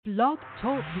Blog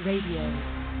Talk Radio.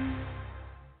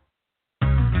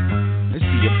 Is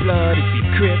he your blood? Is he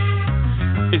Crip?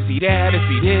 Is he that? Is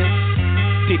he this?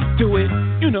 Did he do it?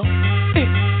 You know.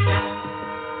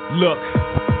 Look,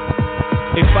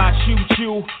 if I shoot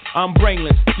you, I'm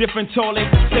brainless. Different toilet,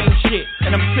 same shit.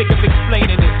 And I'm sick of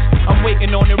explaining it. I'm waiting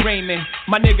on the raiment.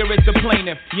 My nigga is the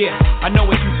plaintiff. Yeah, I know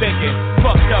what you thinking.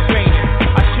 Fucked up, ain't it?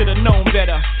 I should've known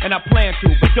better, and I plan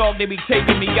to. But dog, they be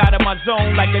taking me out of my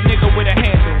zone like a nigga with a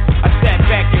handle. I sat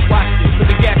back and watched it, put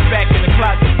the gas back in the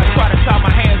closet. I try to tie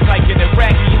my hands like an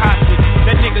Iraqi hostage.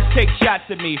 That niggas take shots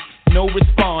at me, no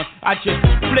response. I just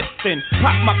flipped and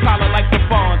pop my collar like the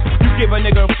fawns. You give a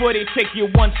nigga a foot, they take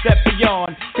you one step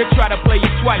beyond. They try to play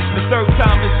you twice, the third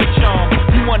time is the charm.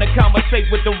 You wanna conversate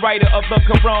with the writer of the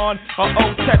Quran or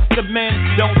Old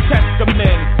Testament? Don't test the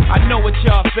men. I know what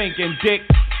y'all thinking, dick.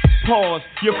 Pause,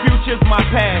 your future's my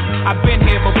past. I've been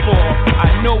here before.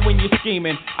 I know when you're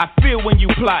scheming, I feel when you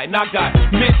plotting. I got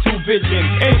mental vision,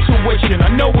 intuition. I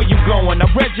know where you're going. I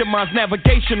read your mind's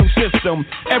navigational system.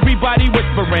 Everybody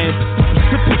whispering,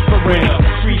 whispering.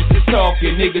 Streets is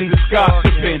talking, niggas is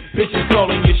gossiping. Bitches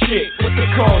calling your shit. What's the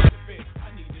cause?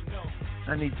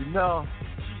 I need to know.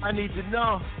 I need to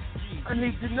know. I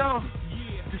need to know.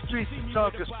 The Streets is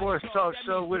Talking Sports Talk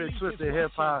Show with a twist of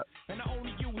hip hop.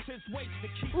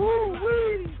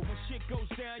 Woo-wee.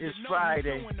 It's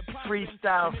Friday,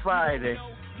 Freestyle Friday.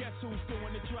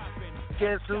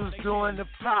 Guess who's doing the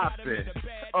poppin'?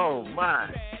 Oh my.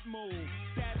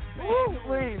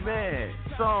 Woo-wee, man.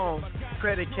 Song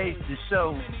predicates the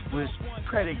show, which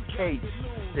predicates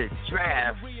the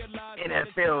draft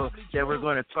NFL that we're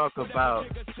going to talk about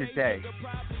today.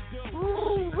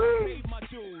 Woo-wee.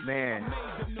 Man,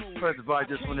 first of all, I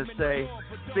just want to say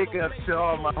big up to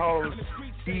all my hosts,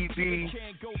 DB,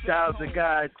 Styles the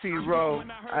Guy, T-Row,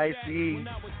 ICE.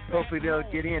 Hopefully they'll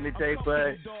get in today,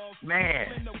 but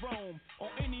man,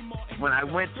 when I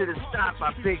went to the stop,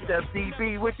 I picked up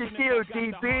DB. What you do,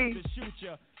 DB?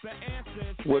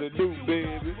 What it do,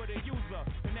 baby?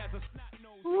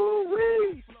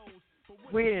 Woo-wee.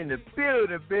 We in the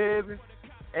building, baby.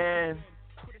 And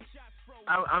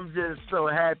I'm just so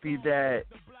happy that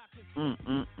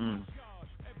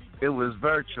it was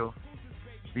virtual,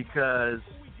 because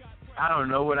I don't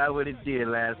know what I would have did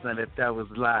last night if that was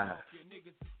live.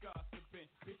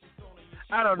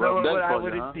 I don't know what I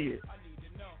would have did.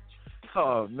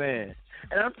 Oh, man.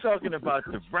 And I'm talking about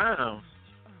the Browns.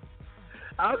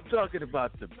 I'm talking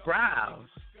about the Browns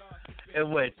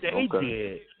and what they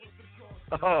did.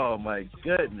 Oh, my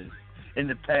goodness. In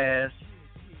the past.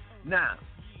 Now,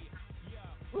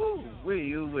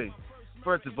 ooh-wee.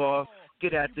 First of all,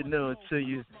 good afternoon to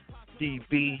you,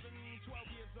 DB.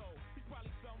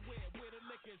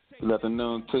 Good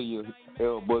afternoon to you,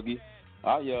 El-Boogie.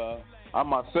 I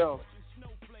myself,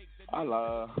 I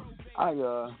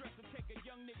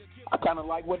kind of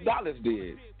like what Dallas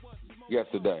did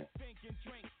yesterday.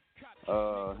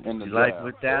 In the you draft. like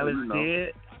what Dallas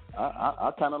did?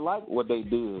 I kind of like what they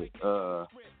did.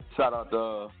 Shout out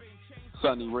to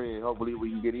Sonny Red. Hopefully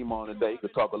we can get him on today to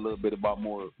talk a little bit about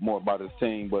more about his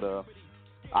team. But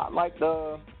I like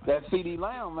that CD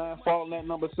Lamb, man, falling at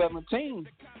number 17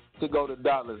 to go to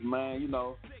Dallas, man. You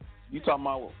know, you talking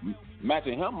about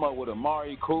matching him up with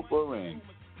Amari Cooper and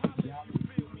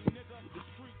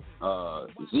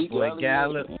Zeke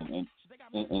Elliott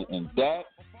and Dak.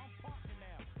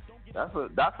 That's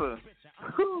a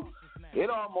it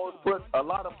almost put a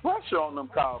lot of pressure on them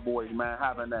Cowboys, man,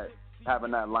 having that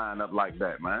lineup like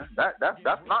that, man.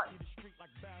 That's nice.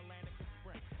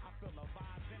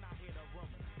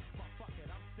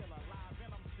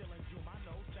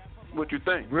 What you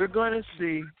think? We're going to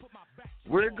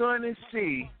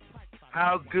see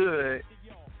how good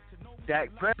Dak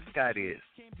Prescott is.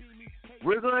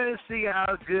 We're going to see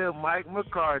how good Mike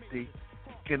McCarthy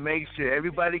can make sure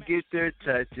everybody gets their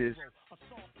touches,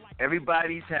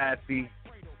 everybody's happy,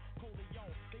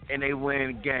 and they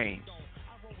win games.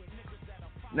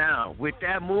 Now, with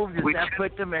that move, does that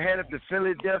put them ahead of the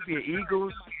Philadelphia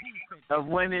Eagles of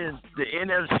winning the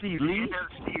NFC League?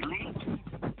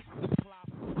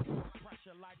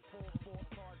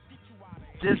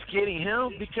 Just getting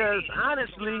him? Because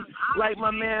honestly, like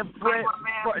my man Brett,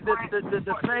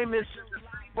 the famous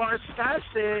Bart Scott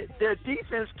said, their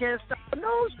defense can't stop a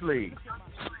nosebleed.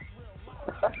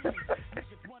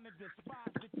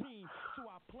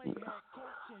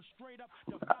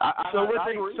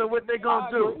 So what they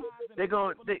gonna do? They're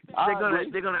gonna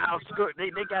outscore.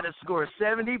 They got to score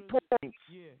 70 points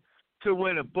to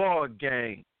win a ball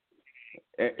game.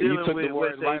 You took the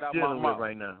words right out of my mouth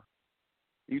right now.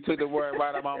 You took the word right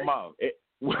out of my mouth.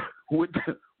 with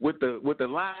the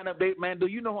lineup, man. Do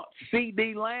you know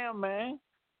C.D. Lamb, man?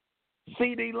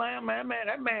 C.D. Lamb, man,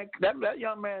 that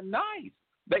young man, nice.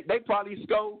 They probably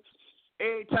score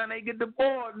every time they get the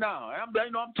ball now. I'm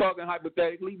talking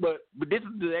hypothetically, but this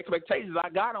is the expectations I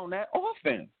got on that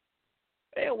offense.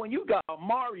 Hell, when you got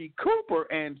Amari Cooper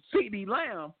and C.D.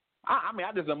 Lamb, I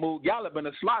just moved Gallup in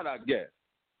the slot, I guess.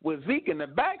 With Zeke in the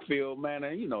backfield, man,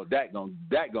 and that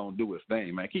gonna do his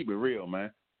thing, man. Keep it real,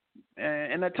 man.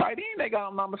 And the tight end they got,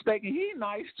 if I'm not mistaken, he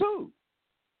nice too.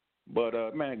 But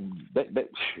man, they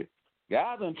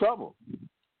guys in trouble.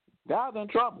 Guys in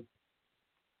trouble.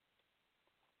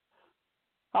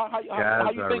 How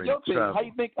you think your team? How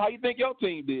you think your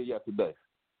team did yesterday?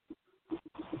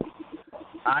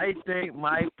 I think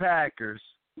my Packers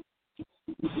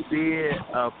did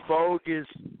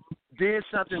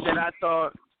something that I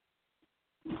thought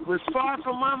was far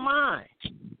from my mind.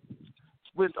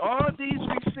 With all these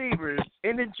receivers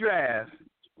in the draft,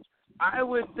 I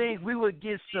would think we would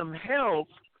get some help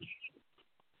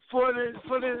for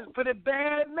the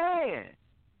bad man.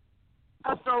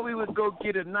 I thought we would go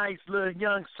get a nice little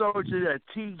young soldier, a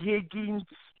T. Higgins,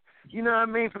 you know what I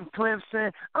mean, from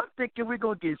Clemson. I'm thinking we're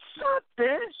going to get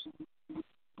something.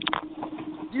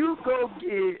 You go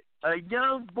get a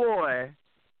young boy.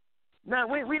 Now,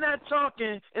 we're not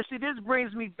talking, and see, this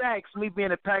brings me back, me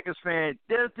being a Packers fan,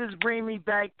 this brings me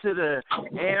back to the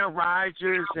Aaron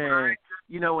Rodgers and,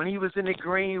 when he was in the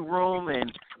green room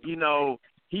and,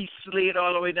 he slid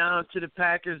all the way down to the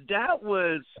Packers. That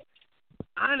was,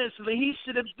 honestly, he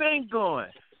should have been going.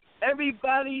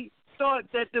 Everybody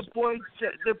thought that the boy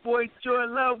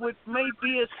Jordan Love would may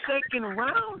be a second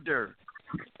rounder.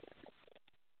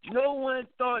 No one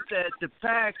thought that the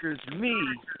Packers, we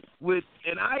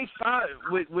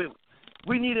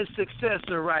need a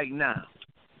successor right now.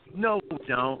 No, we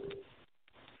don't.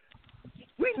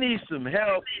 We need some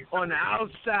help on the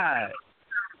outside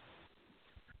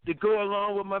to go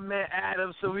along with my man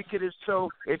Adams, so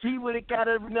if he would have got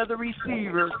another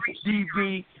receiver,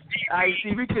 DB,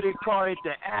 we could have called it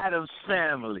the Adams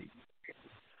family.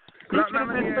 We could have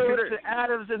been the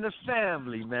Adams and the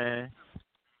family, man.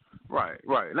 Right.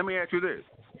 Let me ask you this.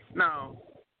 Now,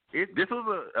 this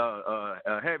was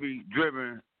a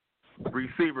heavy-driven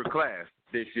receiver class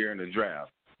this year in the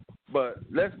draft. But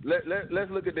let's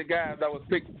look at the guys that was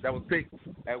picked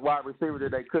at wide receiver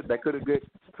that they could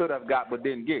have got but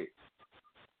didn't get.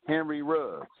 Henry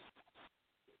Ruggs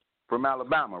from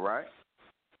Alabama, right?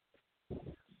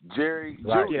 Jerry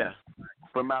Jeudy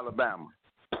from Alabama,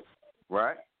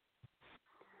 right?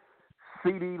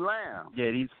 C.D. Lamb.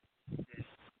 Yeah, he's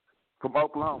from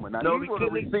Oklahoma. Now, no, these were the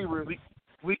receivers.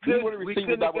 We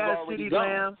couldn't have got C.D.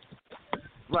 Lamb.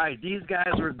 Right, these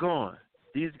guys were gone.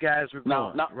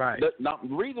 Now, right. The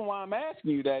reason why I'm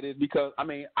asking you that is because, I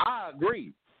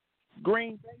agree.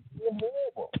 Green Bay were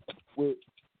horrible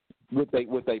with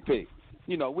they pick.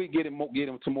 We get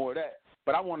him to more of that.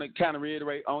 But I want to kind of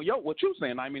reiterate on what you're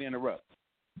saying. I mean, interrupt.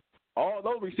 All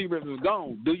those receivers are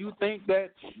gone. Do you think that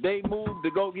they moved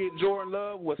to go get Jordan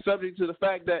Love was subject to the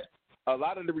fact that a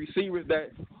lot of the receivers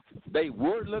that they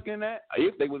were looking at,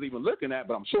 if they was even looking at,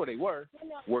 but I'm sure they were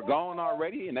gone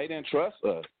already, and they didn't trust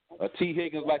a T.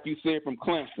 Higgins, like you said, from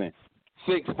Clemson,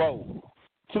 6'4",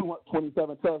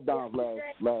 227 touchdowns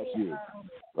last year.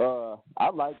 I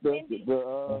like the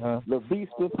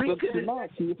Beast of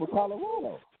kid for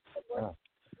Colorado.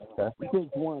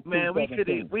 6'1", man, we could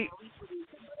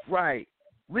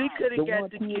have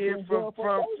got the kid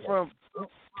from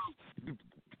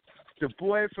the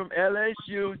boy from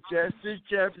LSU, Justice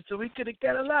Jefferson. We could have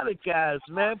got a lot of guys,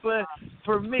 man. But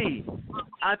for me,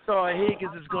 I thought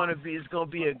Higgins is going to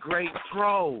be a great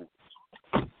pro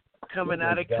coming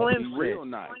out of Clemson. Real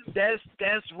nice.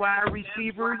 That's wide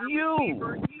receiver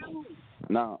you.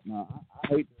 Now, I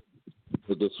hate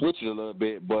to switch it a little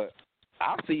bit, but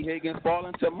I see Higgins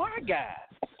falling to my guy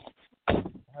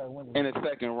in the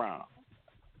second round.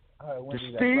 The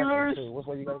Steelers. Which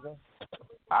way you gotta go?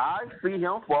 I see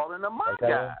him falling to my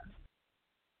guy.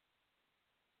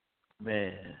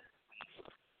 Man,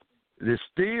 the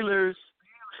Steelers.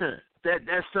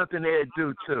 That's something they'll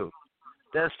do too.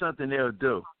 That's something they'll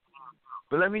do.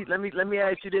 But let me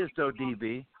ask you this though,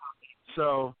 DB.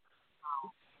 So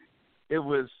it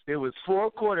was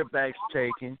 4 quarterbacks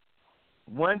taken,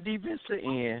 1 defensive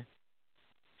end,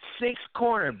 6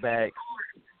 cornerbacks,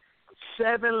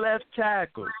 7 left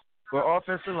tackles for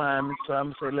offensive linemen. So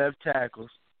I'm gonna say left tackles.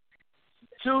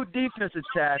 2 defensive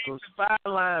tackles, 5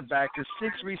 linebackers,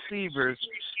 6 receivers,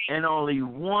 and only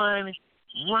 1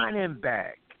 running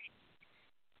back.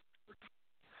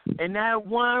 And that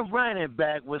 1 running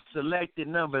back was selected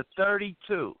number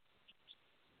 32.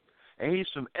 and he's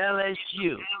from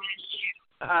LSU.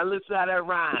 Listen how that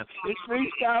rhymes. It's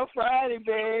Freestyle Friday,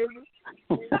 baby.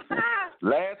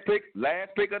 last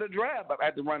pick of the draft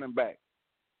at the running back.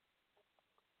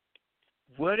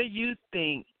 What do you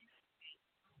think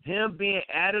him being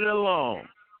added along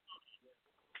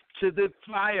to the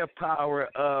firepower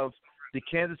of the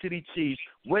Kansas City Chiefs,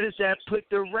 where does that put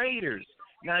the Raiders?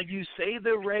 Now, you say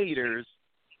the Raiders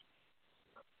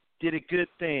did a good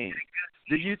thing.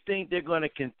 Do you think they're going to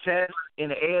contest in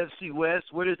the AFC West?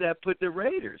 Where does that put the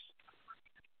Raiders?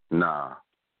 Nah.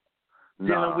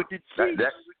 Dealing with the Chiefs.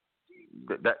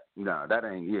 That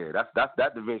ain't. Yeah, that's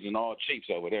that division all Chiefs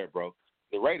over there, bro.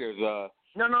 The Raiders. No.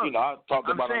 You know, I talked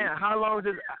I'm about. saying, how long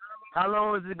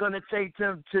is it going to take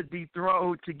them to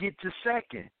dethrone to get to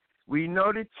second? We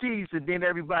know the Chiefs and then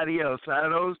everybody else. Out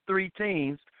of those three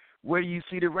teams, where do you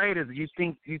see the Raiders? You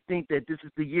think that this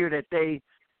is the year that they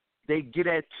get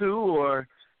at 2, or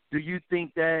do you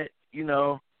think that, you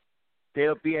know,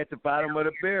 they'll be at the bottom of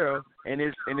the barrel and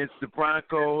it's the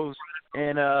Broncos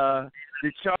and the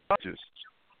Chargers?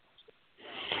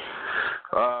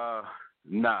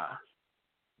 Nah.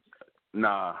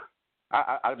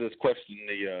 I just question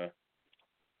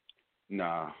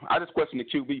I just question the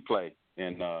QB play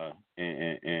in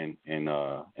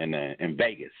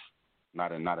Vegas,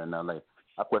 not in LA.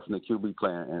 I question the QB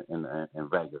play in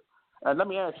Vegas. Let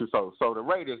me ask you, so the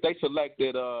Raiders, they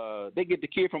selected they get the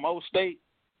kid from Old State.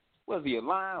 Was he a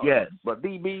line? Yes. But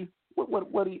DB,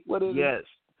 what is yes.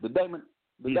 The Damon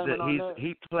on that?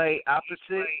 He play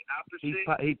opposite.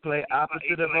 He play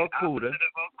opposite of Okuda.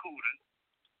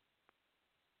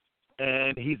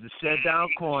 And he's a shut-down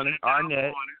corner,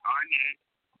 Arnett.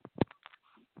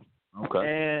 Okay.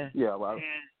 And yeah, well,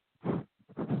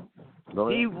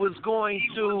 he was going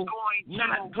to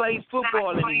not play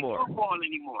football anymore.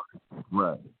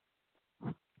 Right.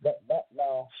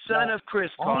 Son of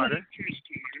Chris Carter.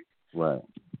 Right.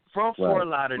 From Fort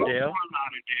Lauderdale.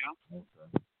 Okay.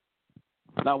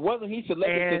 Now, wasn't he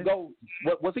selected to go?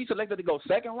 Was he selected to go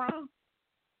second round?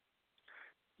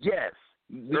 Yes.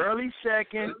 Early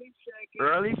second.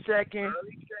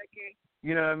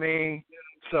 You know what I mean?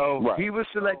 So he was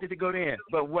selected to go there.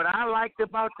 But what I liked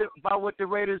about what the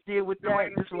Raiders did with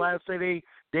that, this is why I say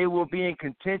they will be in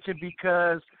contention,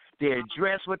 because they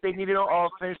addressed what they needed on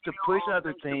offense to push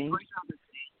other teams,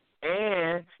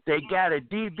 and they got a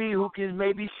DB who can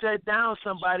maybe shut down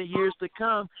somebody years to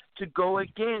come to go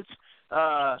against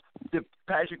the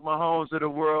Patrick Mahomes of the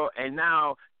world, and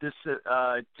now this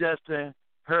Justin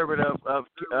Herbert of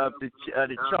the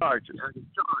Chargers.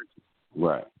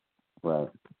 Right.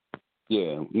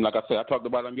 Yeah, like I said, I talked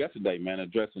about them yesterday, man,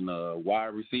 addressing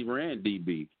wide receiver and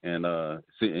DB, and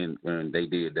they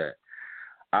did that.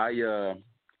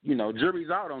 Jury's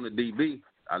out on the DB.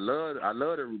 I love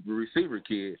the receiver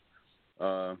kid.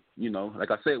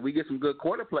 Like I said, we get some good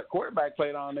quarterback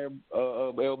play down there.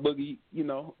 El-Boogie,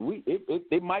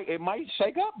 it might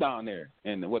shake up down there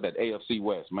in that AFC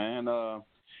West, man.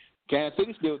 Kansas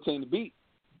City still a team to beat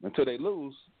until they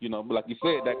lose, but like you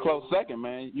said, that close second,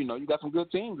 man, you got some good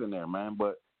teams in there, man.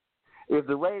 But if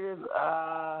the Raiders,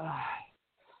 I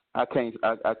can't.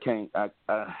 The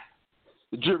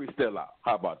jury's still out.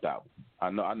 How about that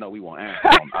one? I know we want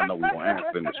answers. I know we want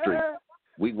answers in the street.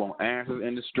 We want answers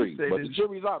in the street, but the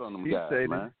jury's out on them guys,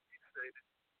 man.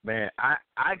 Man,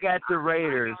 I got the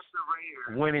Raiders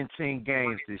winning 10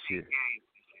 games this year.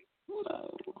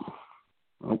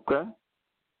 Okay.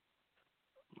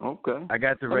 I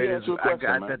got the Raiders. I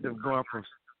got them going from.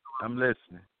 I'm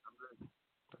listening.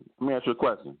 Let me ask you a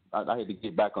question. I had to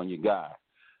get back on your guy.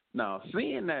 Now,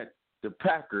 seeing that the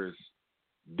Packers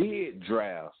did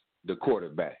draft the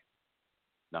quarterback.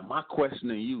 Now, my question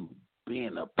to you,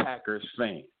 being a Packers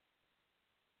fan,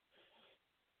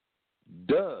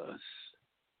 does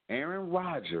Aaron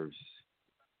Rodgers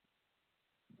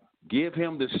give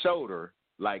him the shoulder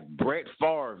like Brett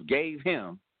Favre gave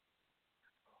him,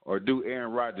 or do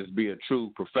Aaron Rodgers be a true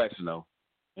professional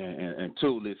and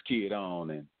tool this kid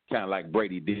on, and kind of like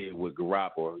Brady did with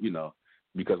Garoppolo,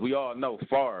 because we all know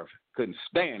Favre couldn't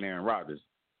stand Aaron Rodgers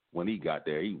when he got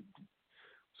there.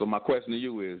 So my question to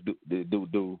you is,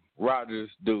 do Rodgers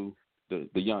do the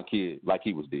young kid like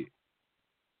he was did?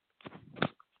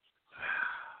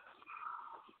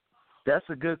 That's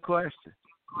a good question.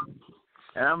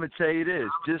 And I'm going to tell you this,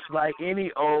 just like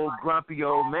any old grumpy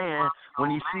old man,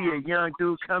 when you see a young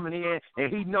dude coming in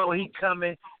and he know he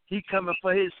coming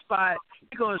for his spot,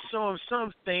 he going to show him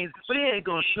some things, but he ain't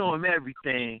going to show him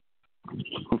everything.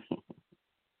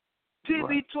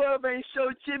 TB12 ain't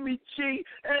show Jimmy G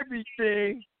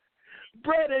everything.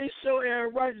 Brett ain't show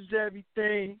Aaron Rodgers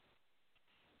everything.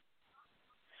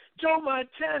 Joe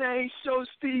Montana ain't show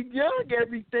Steve Young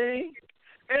everything.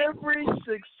 Every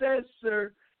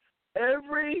successor,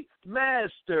 every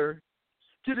master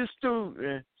to the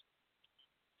student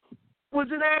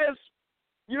was an ass,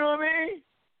 you know what I mean?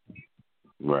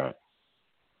 Right.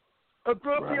 A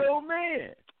grumpy old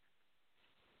man.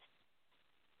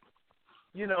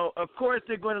 You know, of course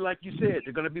they're going to, like you said,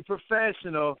 they're going to be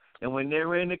professional, and when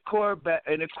they're in the quarterback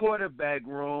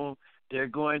room, they're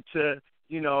going to,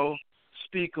 you know,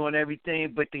 speak on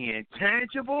everything. But the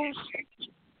intangibles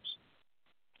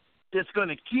that's going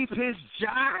to keep his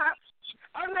job,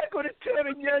 I'm not going to tell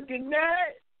the youngin'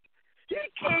 that. He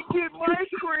can't get my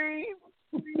cream.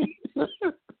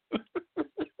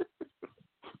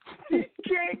 He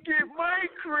can't get my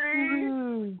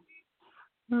cream.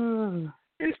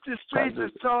 It's the Streets of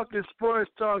Talking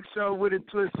Sports Talk Show with a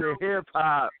twist of hip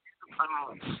hop.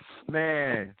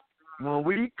 Man, when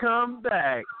we come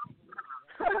back,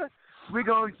 we're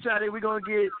gonna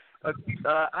get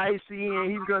Icy in.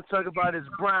 He's gonna talk about his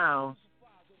Browns.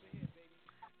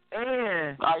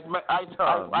 And Ice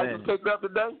picked up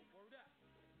today.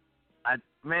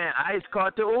 Ice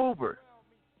caught the Uber.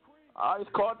 Ice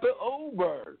caught the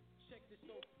Uber.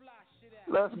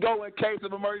 Let's go in case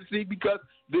of emergency because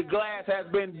the glass has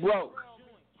been broke.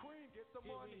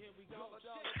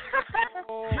 I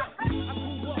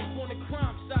grew up on the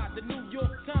crime side, the New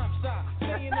York Times side.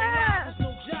 Staying alive was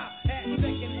no job, had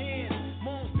second hand.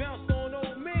 Moms bounced on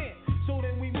old man, so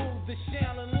then we moved to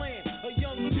Shallon Land. A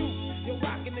young Jew, you're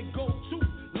rocking the go-to.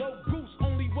 Low goose,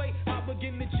 only way I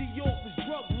begin to G-York was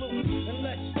drug loot. And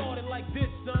let's start it like this,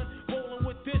 son. Rolling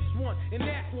with this one and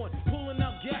that one, pulling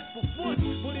out gas for fun.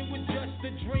 But it was just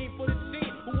a dream for the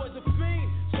teen who was a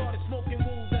fiend. Started smoking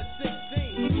rules at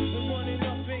 16 and running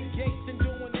up in gates and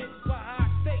doing it for high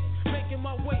stakes. Making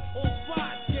my way on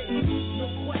 5 skates. No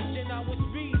question I was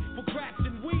speed for cracks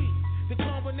and weed. The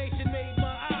combination made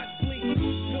my eyes bleed.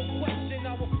 No question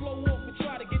I would flow off and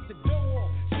try to get the dough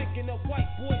off. Sticking up white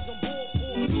boys on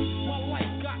board. My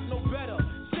life got no better.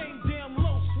 Same damn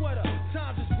low sweater.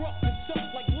 Times is rough and tough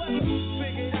like leather.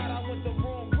 Figured out I went the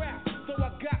wrong route. So I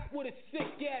got with a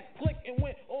sick ass click and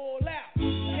went all out.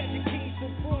 Catching keys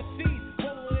from 4Cs,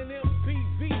 rolling in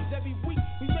MPVs. Every week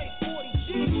we make 40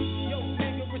 G's. Yo,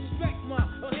 nigga, respect my a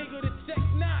nigga to check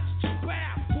notch.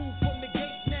 Bow, move from the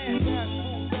gate now. Cash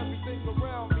moves everything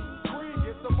around me. Green,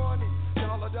 get the money.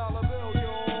 Dollar bill,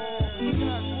 yo.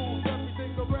 Cash moves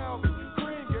everything around me.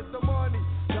 Green, get the money.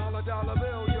 Dollar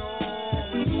bill, yo.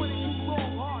 22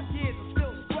 long, hard years, I'm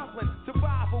still struggling.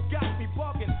 Survival got me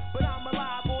bugging, but I'm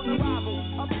alive on arrival.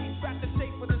 I beat back the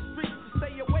shape of the streets to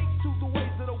stay awake to the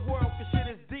ways of the world, cause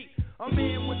shit is deep. I'm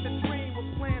in with the dream,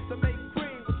 with plans to make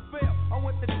cream, was fail. I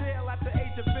went to jail at the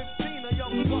age of 15, a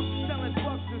young buck selling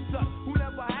drugs and such, who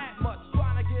never had much,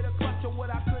 trying to get a clutch of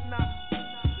what I could not.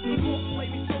 Court play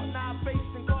me short, now I face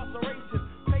incarceration.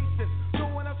 Patience,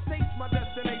 going upstate's my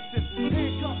destination.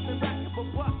 Handcuffed and back of a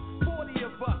buck, 40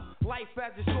 of us. Life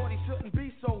as a shorty shouldn't be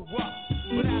so rough.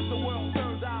 But as the world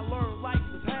turns, I learned life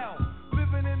is hell.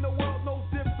 Living in the world no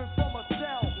different from a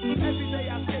cell. Every day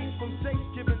I skate from Jake,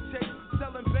 giving chase,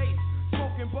 selling bass,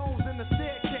 smoking bones in the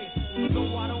staircase.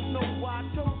 Though I don't know why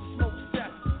I chose to smoke cess.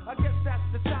 I guess that's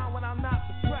the time when I'm not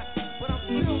depressed, but I'm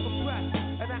still depressed.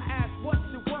 And I ask, what's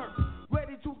it worth?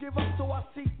 Ready to give up, so I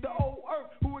seek the old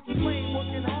earth, who explain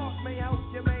working hard may help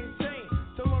you maintain.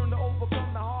 To learn to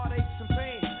overcome the heartaches and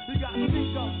pain. You got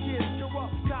stick up kids,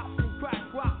 corrupt cops and crack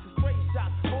rocks and stray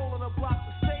shots, all in a block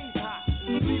that stays hot.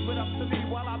 Leave it up to me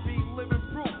while I be living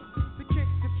proof to kick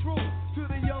the truth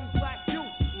to the young black youth.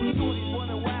 When shorties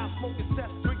running wild, smoking cess,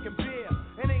 drinking beer,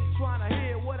 and ain't trying to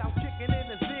hear what I'm kicking in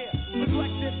his ear.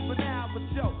 Neglect this for now, but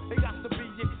yo, it got to be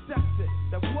accepted.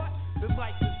 That what? This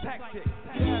life is hectic.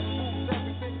 Cash moves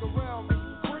everything around me.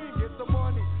 Green, get the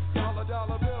money.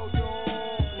 Dollar bill, yo.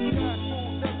 Cash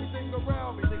moves everything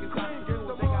around me. Green, get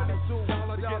the money.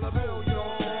 Dollar bill, yo.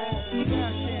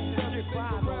 Cash moves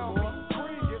everything around me.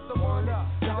 Green, get the money.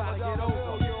 Dollar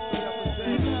bill, yo.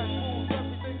 Cash moves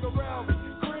everything around me.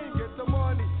 Green, get the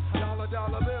money.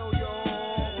 Dollar bill, yo.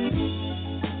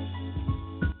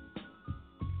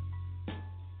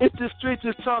 It's the Streets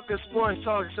of Talking Sports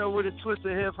Talk Show with a twist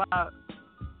of hip hop.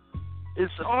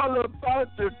 It's all about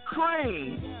the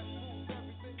cream.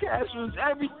 Cash was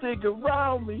everything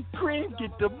around me. Cream,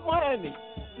 get the money.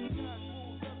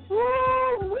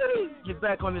 Woo-wee. Get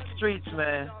back on the streets,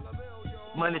 man.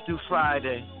 Monday through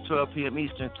Friday, 12 p.m.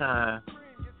 Eastern Time.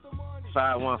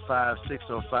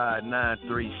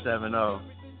 515-605-9370.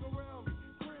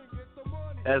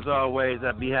 As always,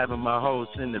 I be having my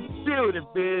hosts in the building,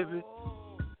 baby.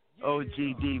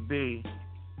 OGDB,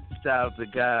 Styles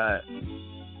of God,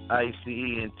 ICE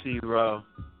and T-Raw.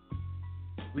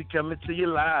 We coming to you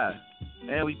live.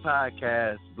 And we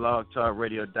podcast,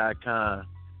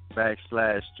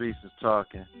 blogtalkradio.com/Streets is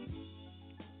Talking.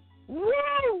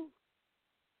 Woo!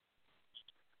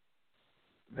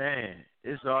 Man,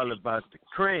 it's all about the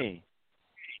cream.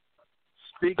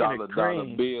 Speaking Dollar, of cream.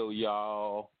 dollar bill,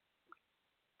 y'all.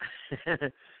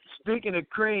 Speaking of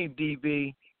cream,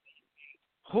 DB,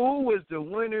 who was the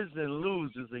winners and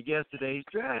losers of yesterday's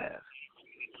draft?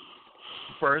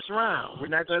 First round. We're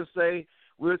not gonna say.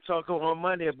 We'll talk on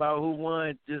Monday about who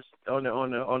won just on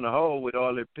the whole with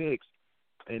all their picks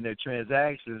and their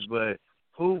transactions, but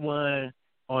who won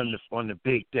on the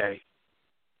big day?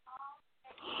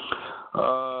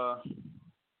 I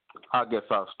guess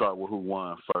I'll start with who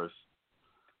won first.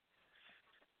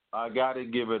 I gotta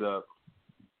give it up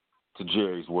to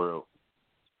Jerry's World.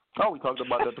 Oh, we talked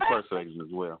about that the first segment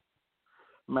as well.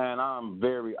 Man, I'm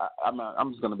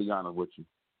just gonna be honest with you.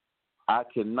 I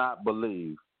cannot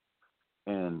believe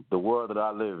in the world that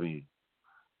I live in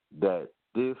that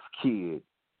this kid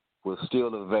was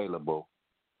still available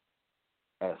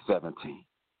at 17.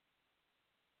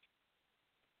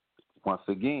 Once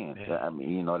again, I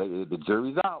mean, the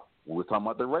jury's out. We were talking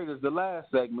about the Raiders the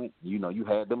last segment. You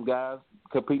had them guys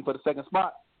competing for the second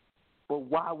spot. But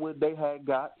why would they have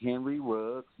got Henry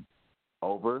Ruggs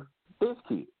over this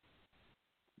kid?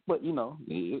 But, I don't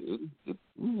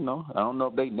know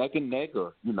if they neck and neck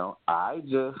or, I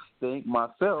just think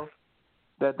myself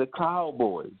that the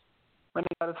Cowboys, man,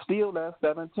 they got to steal that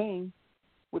 17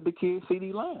 with the kid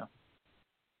CeeDee Lamb.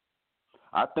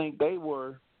 I think they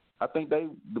was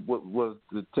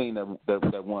the team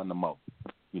that won the most,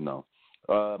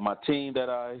 My team that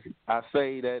I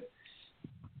say that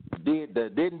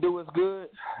didn't do as good,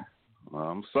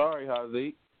 I'm sorry,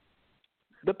 Hazik,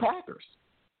 the Packers.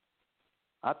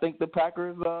 I think the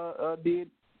Packers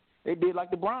did like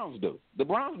the Browns do. The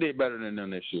Browns did better than them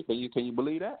this year. Can you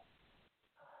believe that?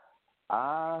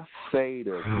 I say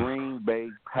the Green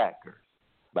Bay Packers,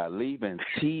 by leaving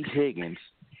T. Higgins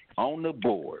on the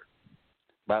board,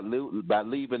 by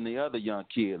leaving the other young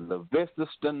kid, LaVista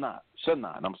Shenault,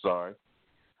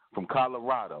 from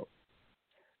Colorado.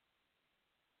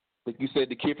 I think you said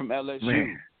the kid from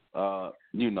LSU.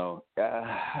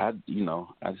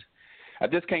 I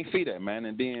just can't see that, man.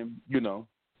 And then,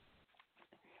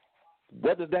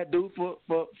 what does that do for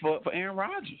Aaron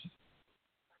Rodgers?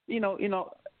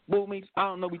 Boomies, I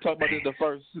don't know. We talked about this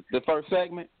the first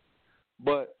segment,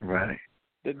 but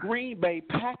the Green Bay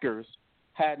Packers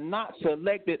had not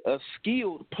selected a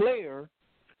skilled player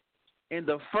in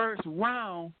the first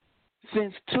round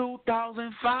since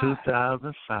 2005.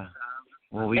 2005.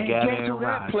 When we got guess who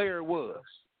that player was?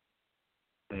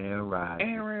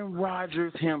 Aaron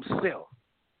Rodgers himself.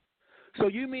 So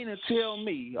you mean to tell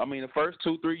me, the first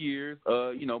 2-3 years,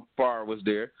 Favre was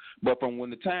there, but from when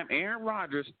the time Aaron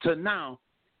Rodgers to now,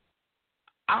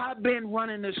 I've been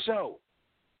running the show.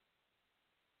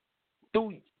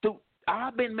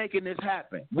 I've been making this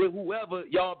happen with whoever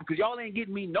y'all, because y'all ain't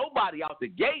getting me nobody out the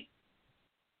gate.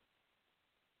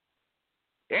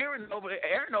 Aaron over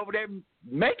there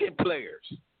making players.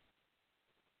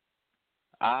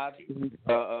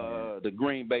 The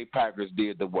Green Bay Packers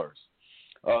did the worst.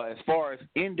 As far as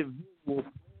individuals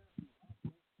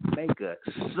make a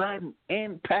sudden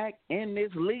impact in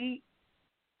this league,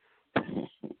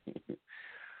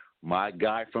 my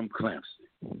guy from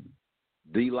Clemson,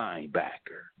 the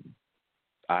linebacker,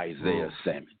 Isaiah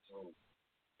Simmons.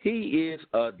 He is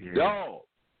a dog.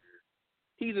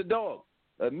 He's a dog.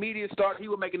 Immediate start. He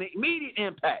will make an immediate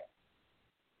impact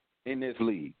in this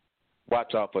league.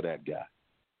 Watch out for that guy.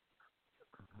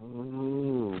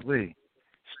 Ooh, wait.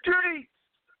 Street.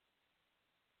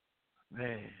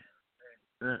 Man.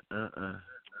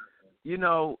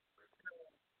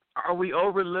 Are we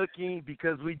overlooking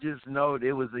because we just know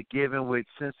it was a given with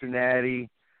Cincinnati,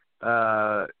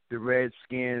 the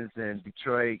Redskins, and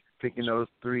Detroit picking those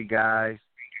three guys?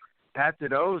 After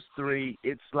those three,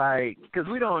 it's like, because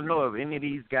we don't know if any of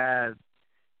these guys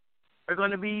are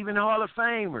going to be even Hall of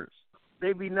Famers.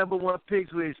 They be number one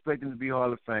picks, we expect them to be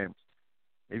Hall of Famers.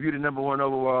 If you're the number one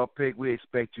overall pick, we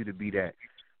expect you to be that.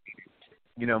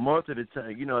 Most of the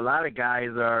time, a lot of guys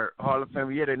are Hall of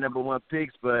Famers. Yeah, they're number one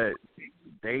picks, but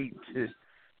a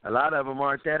lot of them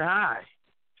aren't that high.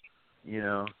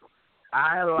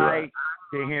 I like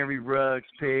the Henry Ruggs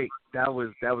pick. That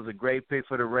was a great pick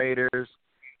for the Raiders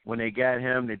when they got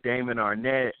him. The Damon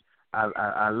Arnett,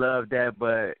 I love that.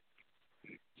 But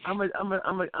I'm a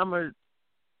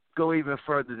go even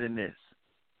further than this.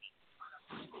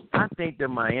 I think the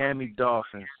Miami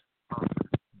Dolphins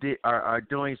are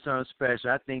doing something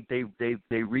special. I think they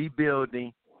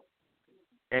rebuilding,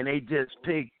 and they just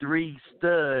picked three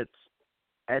studs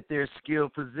at their skill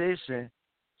position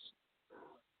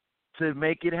to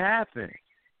make it happen.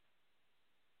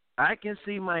 I can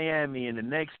see Miami in the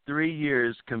next 3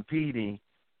 years competing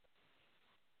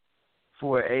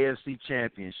for an AFC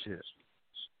championship.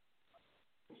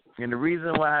 And the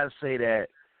reason why I say that,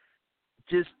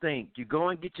 just think, you go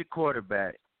and get your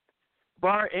quarterback,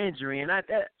 bar injury, and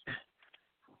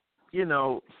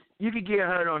you could get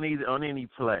hurt on any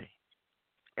play.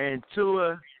 And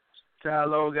Tua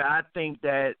Tagovailoa, I think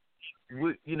that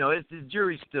it's the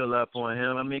jury's still up on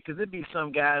him. I mean, because there'd be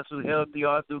some guys who healthy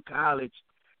all through college,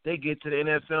 they get to the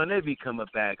NFL and they become a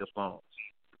bag of bones.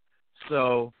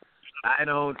 So I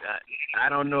don't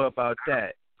know about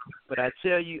that. But I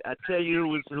tell you who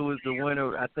was the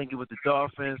winner. I think it was the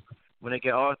Dolphins when they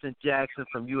got Austin Jackson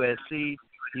from USC.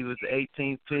 He was the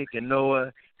 18th pick, and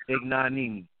Noah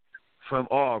Igbinoghene from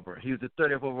Auburn. He was the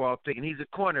 30th overall pick, and he's a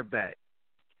cornerback.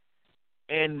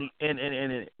 And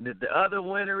the other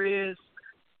winner is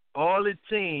all the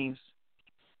teams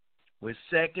with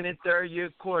second and third year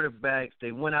quarterbacks.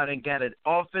 They went out and got an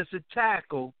offensive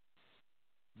tackle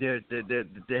to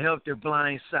help their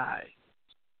blind side.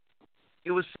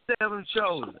 It was 7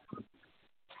 chosen.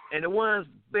 And the ones,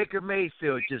 Baker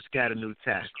Mayfield just got a new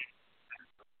tackle.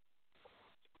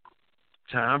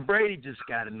 Tom Brady just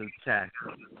got a new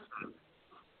tackle.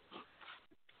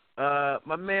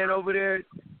 My man over there,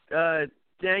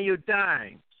 Daniel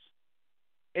Dimes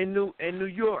in New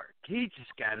York, he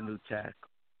just got a new tackle.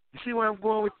 You see where I'm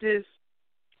going with this?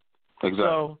 Exactly.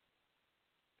 So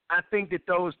I think that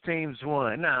those teams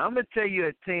won. Now, I'm going to tell you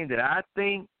a team that I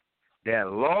think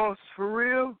that lost for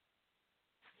real,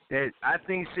 that I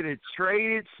think should have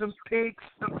traded some picks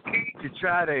to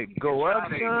try to go up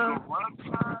some.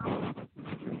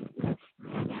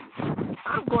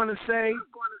 I'm going to say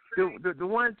the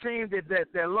one team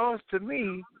that lost to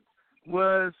me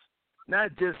was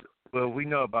not just, well, we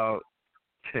know about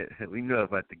the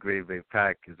Green Bay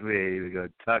Packers. We ain't even going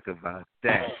to talk about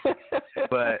that.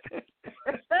 But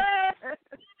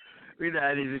we're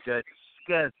not even going to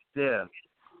discuss them.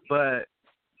 But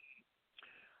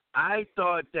I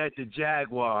thought that the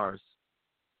Jaguars,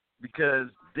 because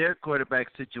their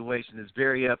quarterback situation is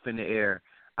very up in the air,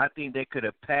 I think they could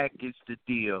have packaged the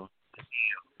deal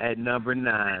at number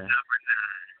 9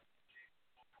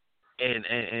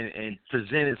 and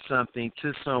presented something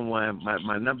to someone.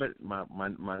 My number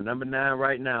 9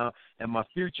 right now, and my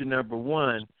future number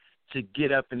 1 to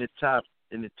get up in the top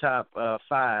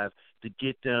 5 to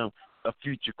get them a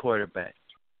future quarterback.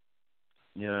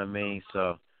 You know what I mean?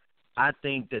 So I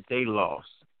think that they lost.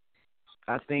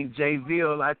 I think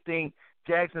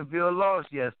Jacksonville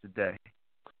lost yesterday.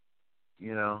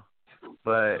 You know,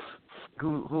 but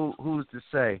who's to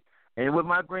say? And with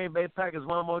my Green Bay Packers,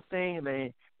 one more thing,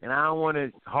 man, and I don't want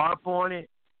to harp on it,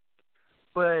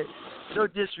 but no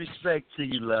disrespect to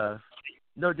you, love.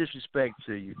 No disrespect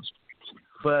to you.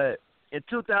 But in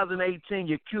 2018,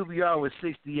 your QBR was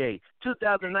 68.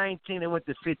 2019, it went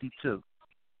to 52.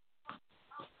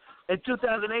 In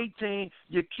 2018,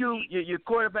 your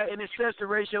quarterback interception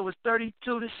ratio was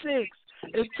 32 to 6.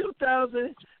 In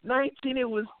 2019, it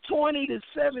was 20 to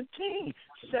 17.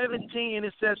 17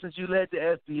 interceptions, you led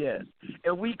the FBS.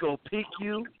 And we go pick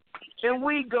you. So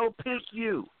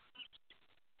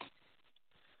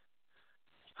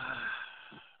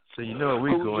you know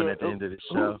where we're going at the end of the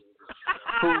show.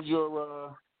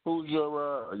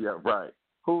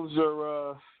 Who's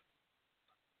your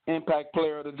impact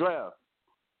player of the draft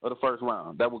of the first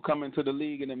round that will come into the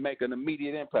league and then make an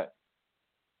immediate impact?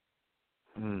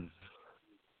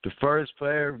 The first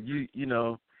player, you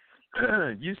know,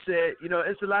 you said, you know,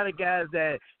 it's a lot of guys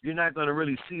that you're not going to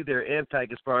really see their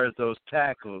impact as far as those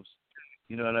tackles.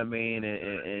 You know what I mean?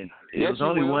 And it was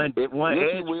only one yes,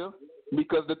 edge. you will,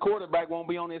 because the quarterback won't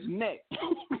be on his neck.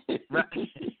 Right.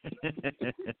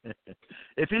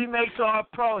 If he makes all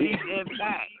pro, he's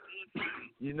impact.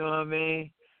 You know what I mean?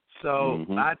 So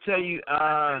I tell you,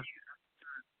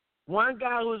 one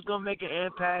guy who's going to make an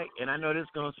impact, and I know this is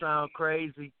going to sound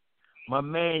crazy, my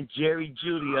man Jerry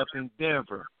Jeudy up in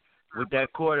Denver with that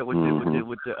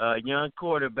with the young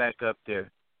quarterback up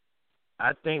there.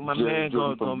 I think my man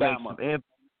gonna make some impact.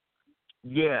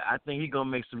 Yeah, I think he's gonna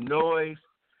make some noise.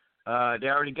 They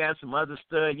already got some other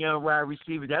stud young wide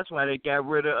receivers. That's why they got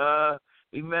rid of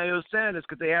Emmanuel Sanders,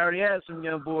 because they already had some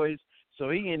young boys.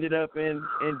 So he ended up in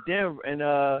Denver and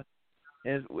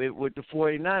with the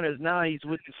 49ers. Now he's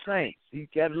with the Saints. He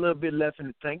got a little bit left in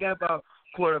the tank. Got about a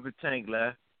quarter of a tank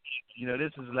left. You know,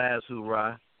 this is last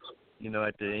hoorah. You know,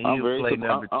 at the end he'll play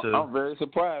number 2. I'm very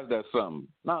surprised at something.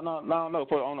 No.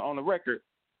 On the record,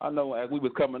 I know as we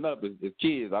was coming up as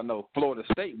kids, I know Florida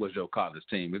State was your college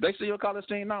team. Is they still your college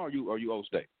team now, or you Old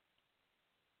State?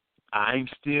 I'm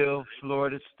still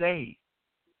Florida State.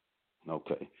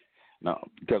 Okay. Now,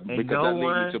 because no that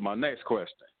leads me to my next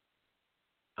question.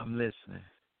 I'm listening.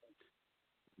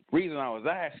 Reason I was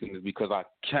asking is because I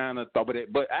kind of thought,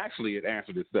 but actually it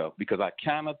answered itself, because I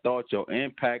kind of thought your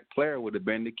impact player would have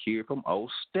been the kid from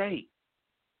Old State,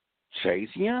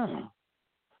 Chase Young.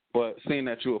 But seeing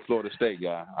that you're a Florida State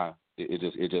guy,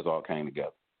 it just all came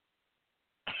together.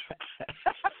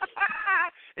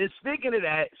 And speaking of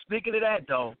that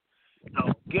though,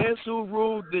 guess who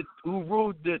ruled the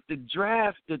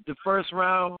draft, the first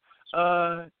round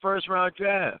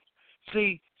draft?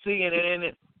 See,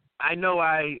 and I know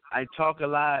I talk a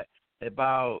lot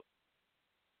about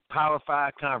Power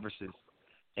 5 conferences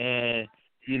and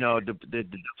the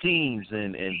teams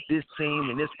and this team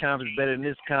and this conference better than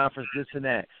this conference, this and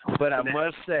that. But I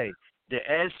must say, the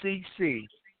SEC,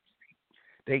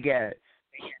 they got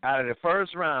out of the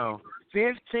first round,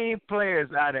 15 players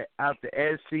out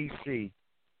the SEC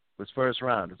was first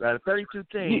rounders. Out of 32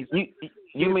 teams,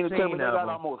 you mean to tell me they got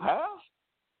almost half?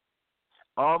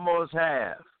 Almost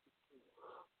half.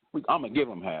 I'm going to give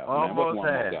them half. Almost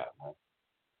man. half. Got, man?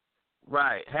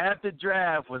 Right. Half the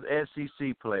draft was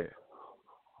SEC players.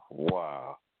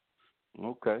 Wow.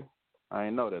 Okay. I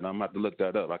didn't know that. I'm going to have to look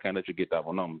that up. I can't let you get that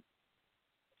one on me.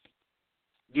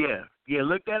 Yeah,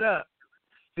 look that up.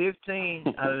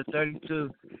 15 out of the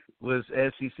 32 was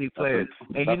SEC players.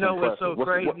 And you know what's so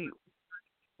crazy?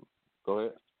 Go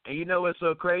ahead. And you know what's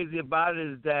so crazy about it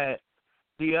is that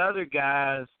the other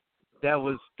guys that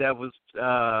was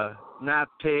not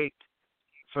picked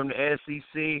from the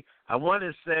SEC, I want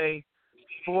to say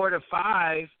 4 to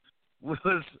 5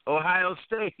 was Ohio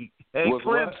State and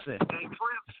Clemson.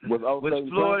 Was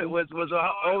Florida was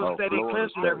Ohio State and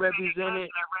Clemson that represented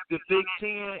the Big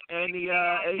Ten and the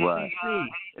ACC.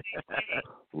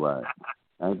 Right.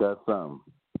 Ain't that something?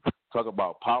 Talk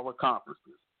about power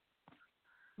conferences.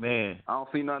 Man. I don't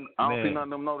see none of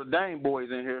them Notre Dame boys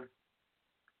in here.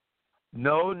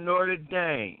 No Notre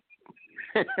Dame.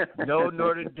 No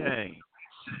Notre Dame.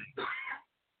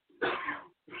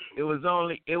 It was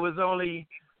only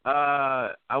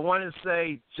I want to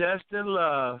say Justin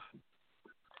Love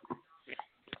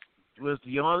was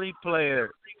the only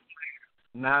player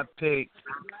not picked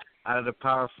out of the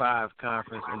Power 5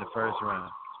 conference in the first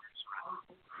round.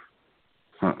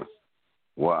 Huh.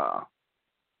 Wow.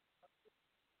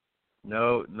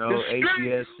 No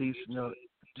ACSC, no.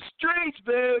 The streets,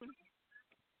 baby.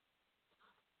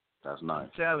 That's nice.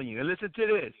 I'm telling you. And listen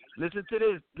to this,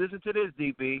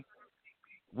 DB.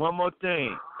 One more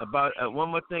thing about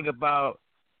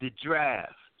the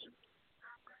draft.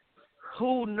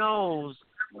 Who knows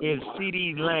if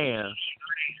CeeDee Lamb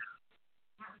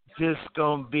just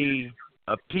gonna be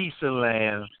a piece of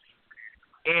lamb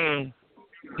and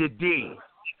the D.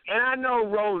 And I know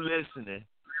Ro listening.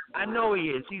 I know he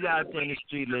is. He's out there in the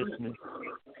street listening.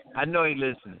 I know he's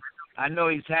listening. I know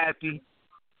he's happy.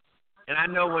 And I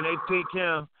know when they picked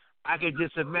him, I could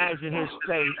just imagine his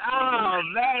face. Oh,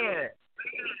 man.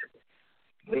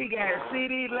 We got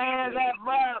CeeDee Lamb, that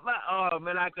mother. Oh,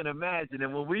 man, I can imagine.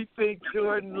 And when we picked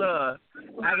Jordan Love,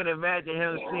 I can imagine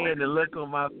him seeing the look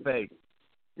on my face.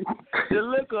 The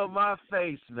look on my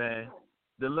face, man.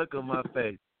 The look on my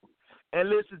face. And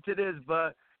listen to this,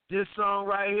 bud. This song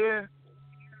right here,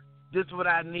 this is what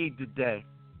I need today.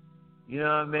 You know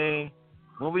what I mean?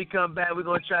 When we come back, we're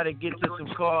going to try to get to some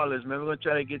callers, man. We're going to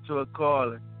try to get to a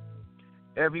caller.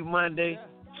 Every Monday,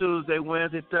 Tuesday,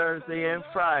 Wednesday, Thursday, and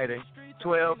Friday,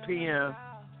 12 p.m.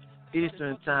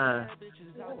 Eastern Time.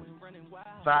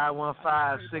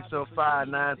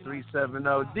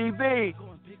 515-605-9370. DB,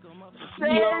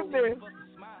 save me.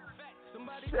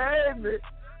 Save me.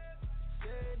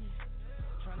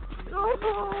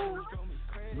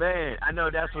 Man, I know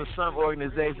that's what some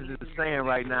organizations are saying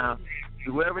right now.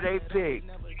 Whoever they pick,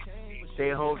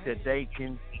 they hope that they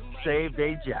can save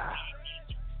their job.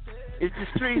 It's the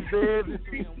streets, baby.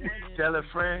 Tell a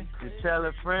friend, to tell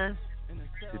a friend,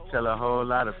 to tell a whole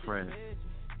lot of friends.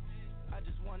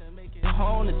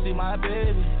 Home to see my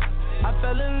baby. I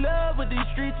fell in love with these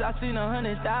streets, I seen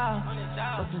 100,000.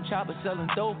 Bustin' choppers selling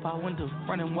dope, I went to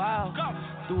running wild.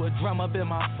 Threw a drum up in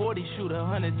my 40, shoot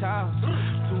 100 times.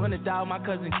 200,000, my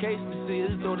cousin Case to see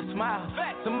his daughter smile.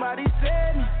 Somebody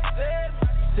save me,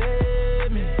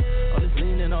 save me. All this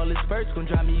lean and all this spurts gon'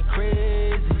 drive me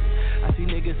crazy. I see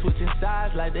niggas switching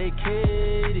sides like they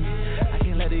Katie. I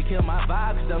can't let it kill my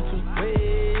vibe cause I'm too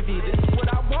wavy. This is what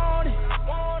I wanted,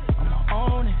 I'ma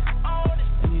own it.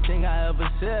 Anything I ever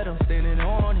said, I'm standing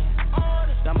on it.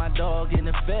 Got my dog dog in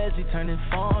the feds, he turned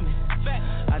informant.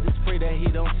 I just pray that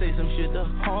he don't say some shit to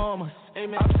harm us.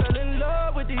 Amen. I fell in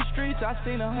love with these streets, I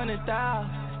seen 100,000.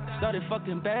 Started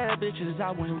fucking bad bitches,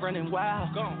 I went running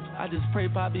wild. I just pray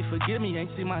Bobby forgive me, ain't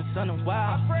see my son in a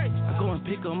while. I go and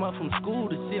pick him up from school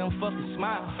to see him fucking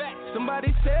smile.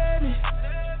 Somebody save me,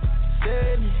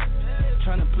 save me.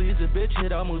 Tryna please a bitch,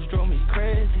 it almost drove me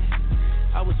crazy.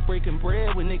 I was breaking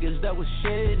bread with niggas that was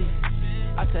shady.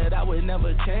 I said I would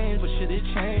never change, but shit, it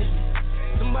changed me.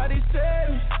 Somebody save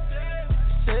me,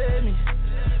 save me.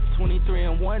 23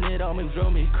 and 1, it almost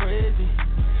drove me crazy.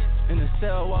 In the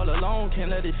cell all alone,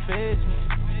 can't let it phase me.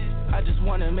 I just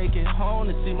wanna make it home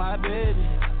to see my baby.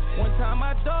 One time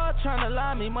my dog tryna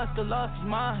lie me, must've lost his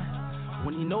mind.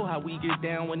 When you know how we get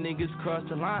down when niggas cross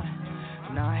the line.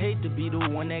 Now I hate to be the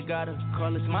one that gotta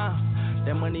call his mom.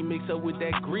 That money mix up with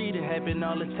that greed, it happen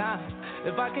all the time.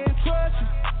 If I can't trust you,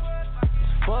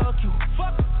 fuck you.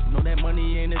 Know that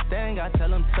money ain't a thing, I tell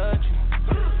them touch you.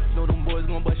 Know them boys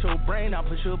gon' bust your brain, I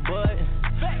push your button.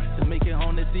 To make it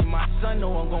home to see my son,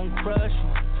 know I'm gon' crush you.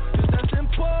 Cause that's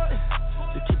important,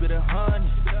 to keep it 100.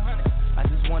 I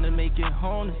just wanna make it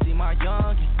home to see my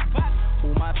youngin'.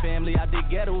 Move my family out the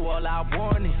ghetto, all I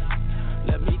wanted.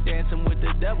 Let me dancing with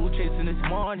the devil, chasing this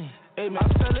morning. Hey man, I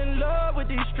fell in love with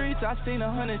these streets, I seen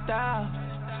 100,000.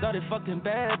 Started fucking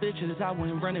bad bitches, I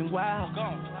went running wild.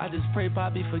 I just pray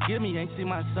Bobby forgive me, ain't see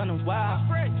my son in a while.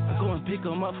 I go and pick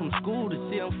him up from school to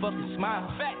see him fucking smile.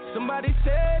 Somebody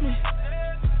save me,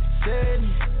 save me.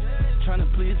 Tryna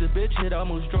please a bitch, it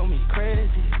almost drove me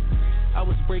crazy. I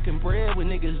was breaking bread with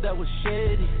niggas that was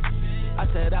shady. I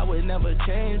said I would never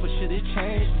change, but shit, it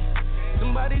changed me.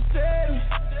 Somebody save me,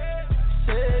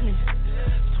 save me.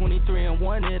 23 and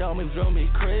 1, it almost drove me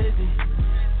crazy.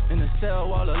 In the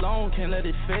cell all alone, can't let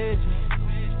it phase me.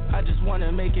 I just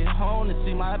wanna make it home to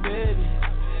see my baby.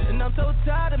 And I'm so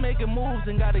tired of making moves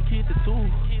and gotta keep the tool.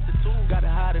 Gotta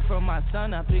hide it from my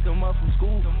son, I pick him up from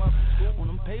school. On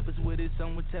them papers with it,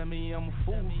 some would tell me I'm a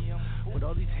fool. But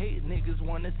all these hate niggas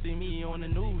wanna see me on the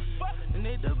news. And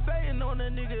they debating on a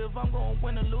nigga if I'm gonna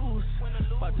win or lose.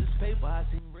 About this paper, I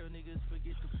seen real niggas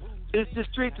forget the food. It's the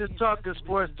Streets is Talking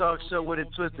Sports Talk Show with a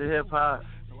twist of hip hop.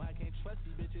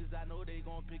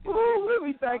 Ooh, we'll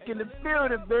be back in the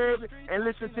building, baby. And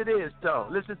listen to this, though.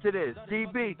 Listen to this.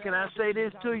 DB, can I say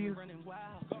this to you?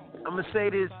 I'm gonna say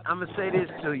this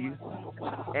to you.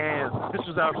 And this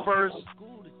was our first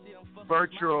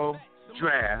virtual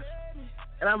draft.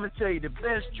 And I'm gonna tell you, the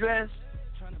best dressed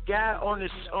guy on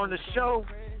the show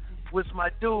was my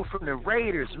dude from the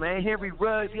Raiders, man. Henry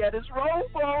Ruggs. He had his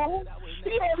robo.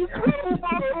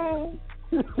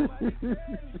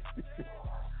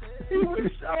 He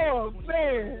was, oh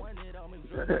man.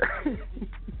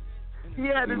 He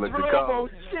had his robo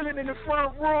chilling in the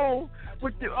front room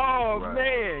with the,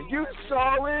 man, you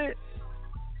saw it.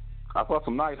 I saw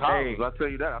some nice houses, I'll tell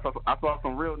you that. I saw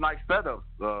some real nice setups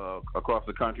across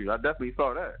the country. I definitely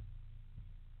saw that.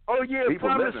 Oh yeah, people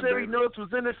promissory living, notes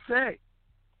was in effect.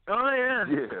 Oh yeah.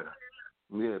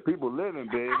 Yeah, people living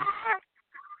big.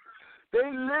 They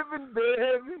living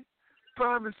big.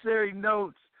 Promissory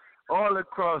notes all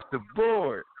across the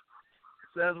board.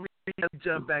 So as we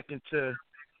jump back,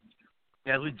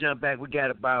 we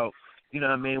got about, you know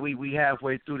what I mean, we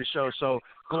halfway through the show, so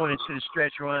going into the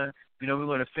stretch run, you know, we're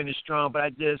going to finish strong, but I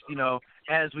just, you know,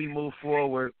 as we move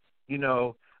forward, you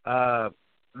know,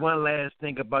 one last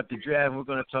thing about the draft, we're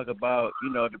going to talk about, you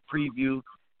know, the preview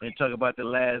and talk about the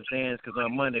last dance, because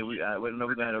on Monday, we know we're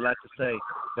going to have a lot to say,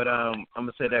 but I'm going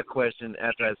to say that question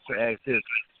after I ask this.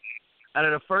 Out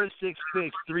of the first 6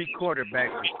 picks, 3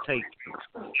 quarterbacks was taken.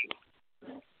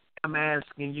 I'm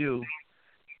asking you,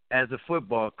 as a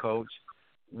football coach,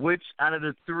 which out of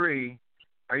the 3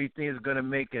 are you think is going to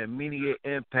make an immediate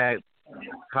impact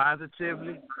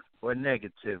positively or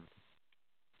negatively?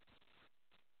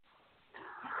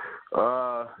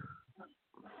 I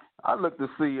look to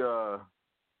see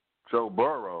Joe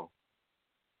Burrow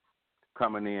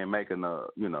coming in making a,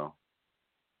 you know,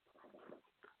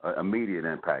 immediate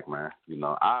impact, man. You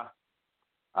know, I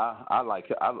like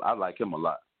him a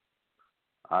lot.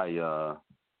 I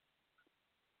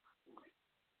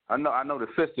know the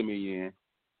system he in.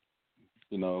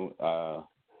 You know,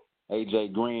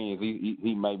 AJ Green,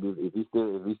 he may be, if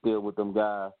he's still with them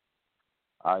guys.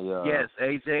 Yes,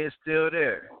 AJ is still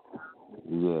there.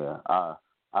 Yeah,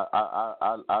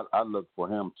 I look for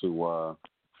him to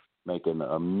make an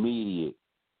immediate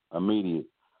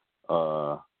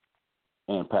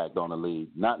impact on the league.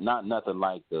 Not nothing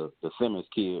like the Simmons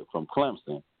kid from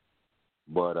Clemson,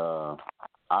 but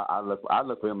I look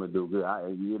for him to do good.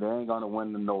 They ain't gonna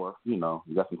win the North, you know.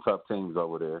 You got some tough teams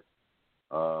over there,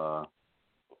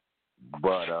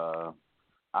 but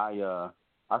I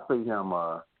see him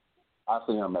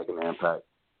making an impact.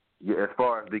 Yeah, as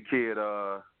far as the kid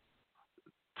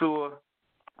Tua,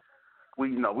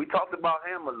 we talked about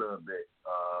him a little bit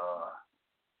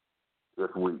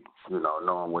this week.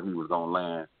 Knowing where he was gonna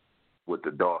land with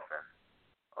the Dolphins.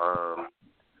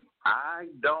 I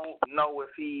don't know if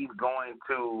he's going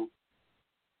to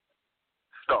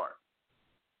start.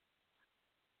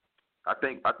 I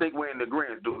think we're in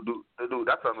agreement. Do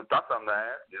that's something to ask.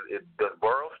 Does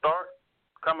Burrow start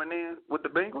coming in with the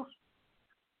Bengals?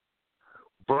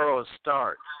 Burrow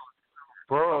starts.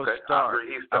 Starts.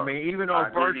 I mean, even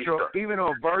on virtual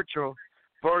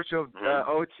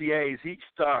OTAs, he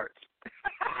starts.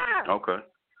 Okay.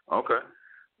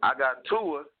 I got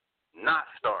Tua not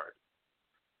start.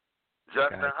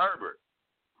 Justin Herbert.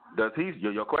 Does he?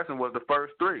 Your question was the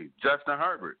first three. Justin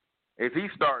Herbert. Is he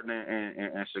starting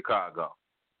in Chicago?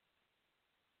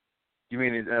 You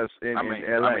mean in LA? I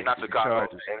mean not Chicago.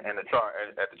 And at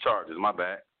the Chargers. My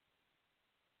bad.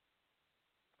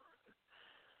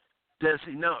 Does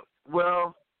he know?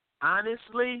 Well,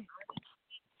 honestly,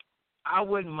 I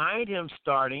wouldn't mind him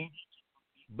starting,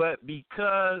 but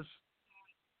because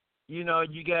you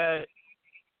got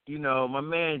my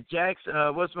man Jackson.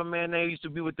 What's my man name? Used to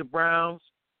be with the Browns.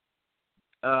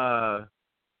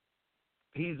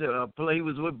 He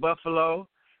was with Buffalo,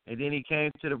 and then he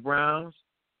came to the Browns.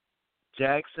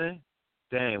 Jackson.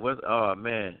 Dang, oh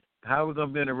man, how are we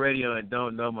gonna be on the radio and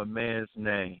don't know my man's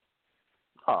name?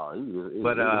 Oh, it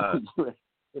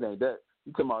ain't that.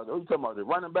 You talking about the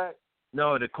running back?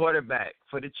 No, the quarterback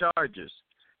for the Chargers.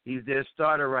 He's their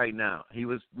starter right now.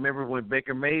 Remember when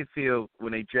Baker Mayfield,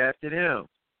 when they drafted him,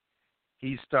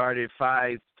 he started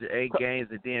 5 to 8 games,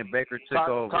 and then Baker took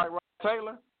over.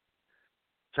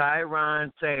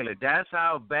 Tyron Taylor. That's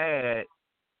how bad.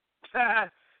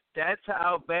 That's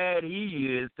how bad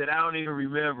he is that I don't even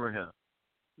remember him.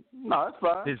 No, that's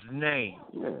fine. His name.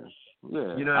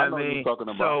 Yeah. You know what I mean?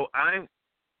 So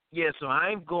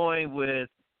I'm going with.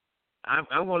 I'm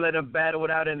going to let him battle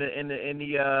it out in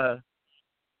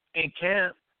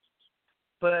camp.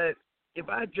 But if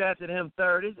I drafted him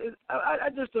third, I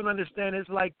just don't understand. It's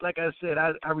like I said,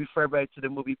 I refer back to the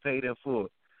movie Paid in Full.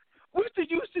 What's the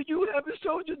use of you having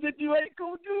soldiers that you ain't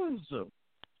gonna use them?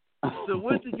 So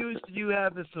what's the use of you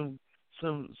having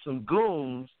some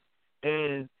goons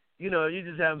and you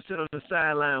just have them sit on the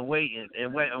sideline waiting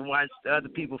and watch the other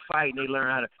people fight and they learn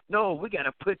how to. No, we got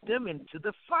to put them into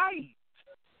the fight.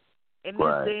 In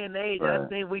this day and age, I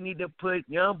think we need to put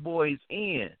young boys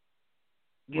in.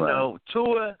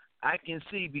 Tua, I can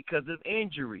see because of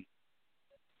injury.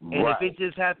 And if it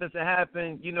just happens to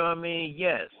happen,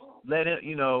 yes, let him,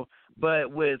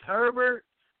 But with Herbert,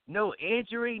 no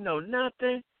injury, no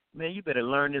nothing, man, you better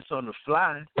learn this on the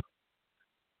fly.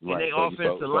 And their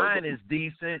offensive line is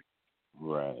decent.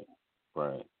 Right.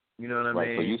 You know what I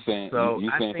mean? So you saying so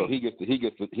he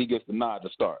gets the nod to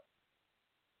start.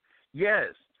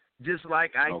 Yes, just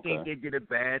like I think they did a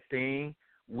bad thing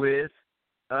with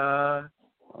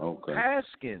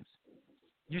Haskins.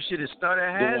 You should have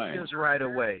started Haskins right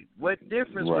away. What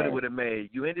difference would it have made?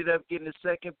 You ended up getting the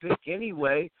second pick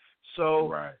anyway.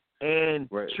 So and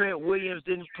Trent Williams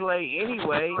didn't play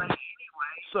anyway.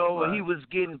 So he was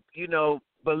getting,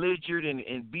 belligered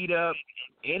and beat up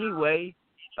anyway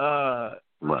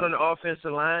from the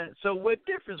offensive line. So what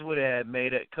difference would it have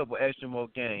made a couple extra more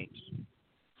games?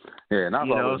 Yeah, and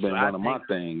I've always been one of my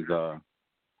things,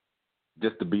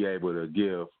 just to be able to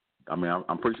give. I mean,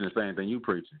 I'm preaching the same thing you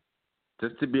preaching.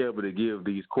 Just to be able to give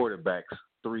these quarterbacks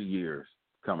 3 years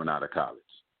coming out of college.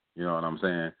 You know what I'm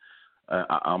saying?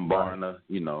 I'm barring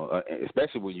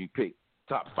especially when you pick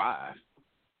top 5.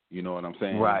 You know what I'm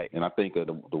saying? Right. And I think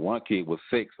the one kid was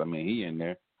 6. I mean, he in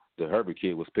there. The Herbert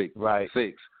kid was picked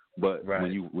 6. But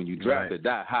when you drafted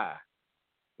that high,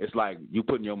 it's like you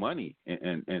putting your money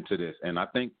into this. And I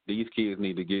think these kids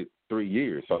need to get 3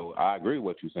 years. So I agree with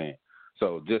what you're saying.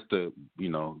 So just to,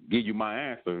 give you my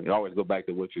answer, and always go back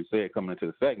to what you said coming into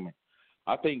the segment,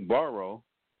 I think Burrow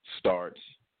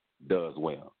does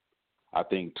well. I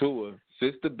think Tua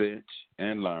sits the bench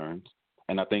and learns,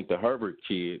 and I think the Herbert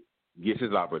kid gets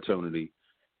his opportunity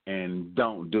and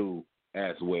don't do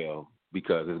as well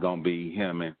because it's going to be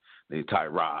him and the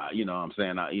Tyrod, you know what I'm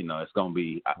saying? It's going to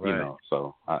be,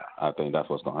 so I think that's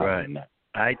what's going to happen there.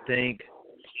 I think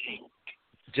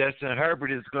Justin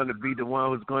Herbert is going to be the one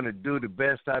who's going to do the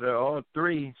best out of all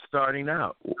 3 starting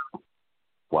out.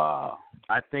 Wow.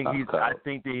 I think that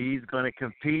he's going to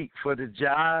compete for the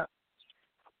job.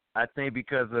 I think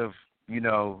because of,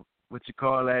 what you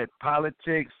call that,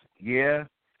 politics, yeah.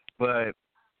 But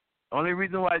only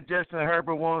reason why Justin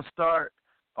Herbert won't start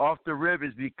off the rip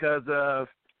is because of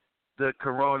the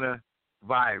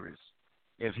coronavirus.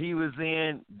 If he was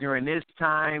in during this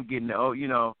time, getting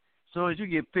as soon as you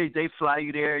get picked, they fly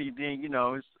you there. You then,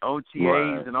 it's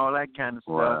OTAs and all that kind of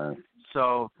stuff. Right.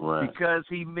 So because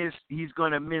he's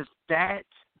going to miss that.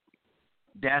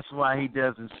 That's why he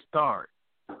doesn't start.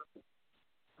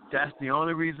 That's the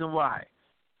only reason why.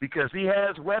 Because he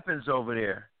has weapons over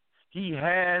there. He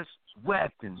has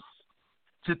weapons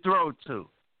to throw to.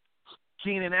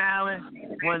 Keenan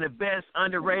Allen, one of the best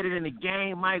underrated in the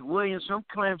game. Mike Williams from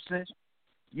Clemson.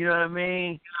 You know what I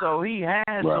mean? So he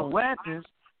has some weapons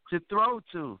to throw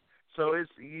to. So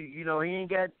it's, he ain't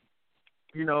got,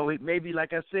 maybe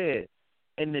like I said,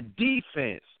 and the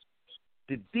defense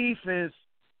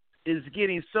is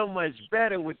getting so much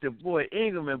better with the boy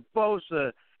Ingram and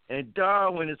Bosa, and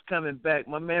Darwin is coming back.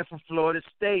 My man from Florida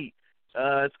State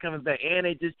is coming back, and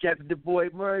they just drafted the boy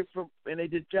Murray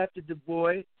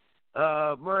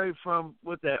Murray from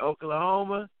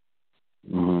Oklahoma.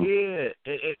 Mm-hmm. Yeah,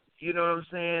 you know what I'm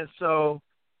saying? So,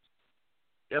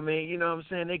 I mean, you know what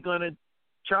I'm saying?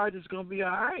 Chargers gonna be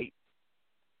all right.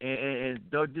 And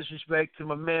no disrespect to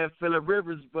my man Phillip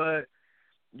Rivers, but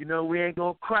we ain't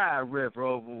gonna cry River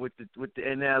over with the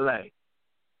in LA.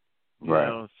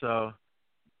 So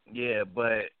yeah,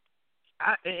 but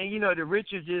the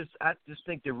rich I just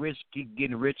think the rich keep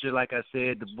getting richer. Like I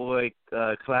said, the boy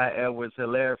Clyde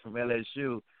Edwards-Helaire from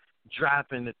LSU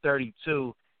dropping to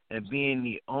 32 and being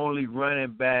the only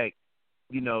running back,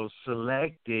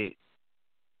 selected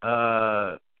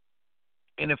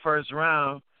in the first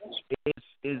round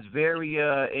is very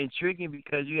intriguing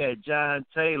because you had John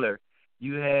Taylor,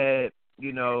 you had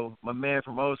my man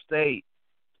from O State,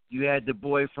 you had the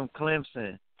boy from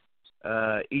Clemson,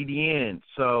 EDN.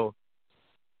 So,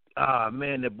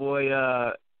 the boy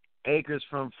Akers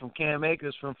from Cam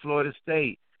Akers from Florida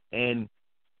State, and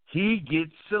he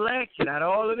gets selected out of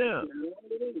all of them.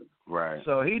 Right.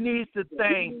 So he needs to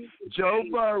thank Joe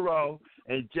Burrow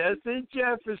and Justin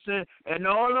Jefferson and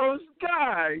all those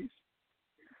guys.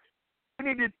 They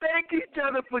need to thank each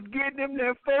other for getting them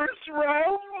their first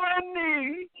round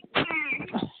money.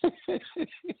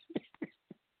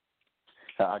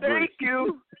 I agree. Thank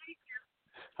you.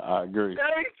 I agree.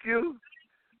 Thank you.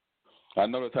 I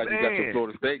noticed how you got some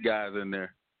Florida State guys in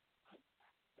there.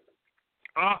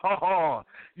 Oh,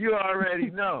 you already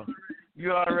know.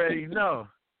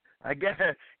 I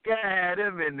gotta have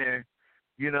them in there.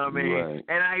 You know what I mean? Right.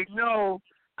 And I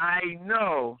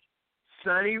know,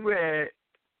 Sonny Red.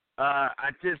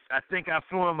 I think I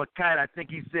flew him a kite. I think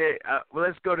he said, well,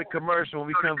 let's go to commercial. When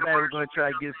we come back, we're going to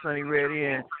try to get Sonny Red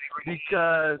in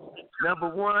because, number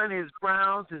one, his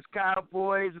Browns, his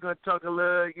Cowboys. We're going to talk a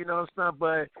little, stuff.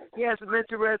 But he had some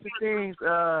interesting things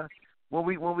when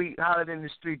we hollered in the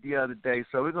street the other day.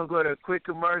 So we're going to go to a quick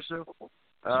commercial,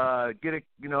 get a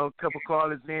couple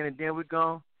callers in, and then we're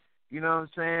going, you know what I'm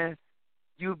saying,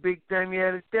 do a big thing the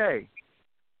other day.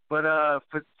 But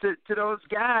to those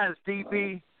guys,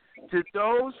 DB, to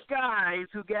those guys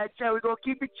who got chat, we're going to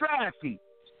keep it traffic.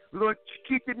 We're going to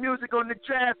keep the music on the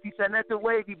traffic, so not the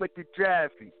wavy, but the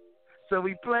traffic. So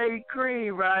we played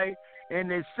Cream, right? And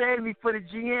they saved me for the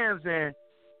GMs. And,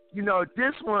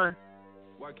 this one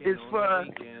is for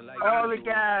all the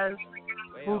guys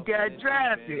who got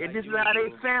drafted. And this is how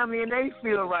they family and they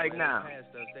feel right now.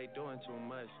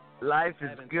 Life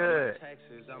is good.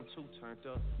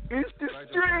 It's the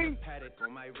street.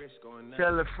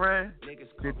 Tell a friend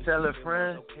to tell a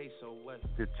friend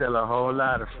to tell a whole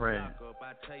lot of friends.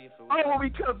 Oh, when we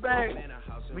come back,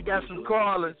 we got some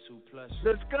callers.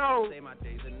 Let's go.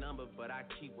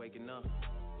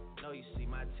 No, you see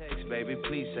my text, baby,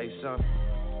 please say something.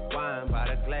 Wine by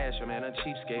the glass, your man a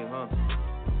cheapskate, huh?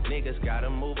 Niggas gotta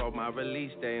move on my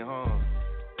release day, huh?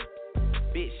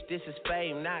 Bitch, this is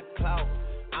fame, not clout.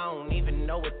 I don't even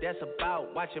know what that's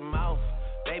about. Watch your mouth.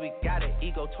 Baby got an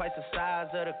ego twice the size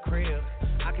of the crib.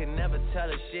 I can never tell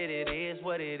a shit, it is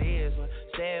what it is.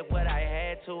 Said what I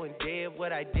had to and did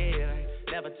what I did. I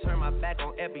never turn my back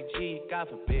on FBG, God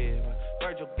forbid.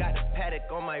 Virgil got a paddock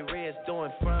on my wrist,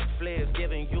 doing front flips.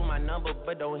 Giving you my number,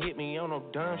 but don't hit me on no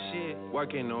dumb shit.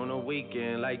 Working on the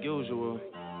weekend like usual.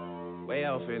 Way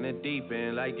off in the deep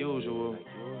end like usual.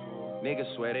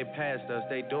 Niggas swear they passed us,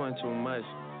 they doing too much.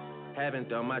 Haven't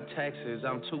done my taxes,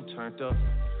 I'm too turned up.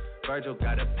 Virgil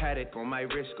got a paddock on my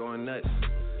wrist going nuts.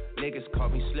 Niggas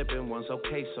caught me slipping once,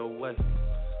 okay, so what?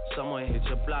 Someone hit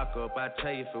your block up, I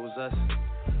tell you if it was us.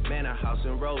 Man, a house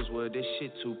in Rosewood, this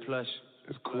shit too plush.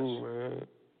 It's cool, man.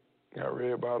 Got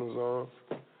red bottoms on.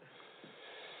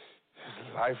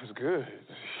 Life is good.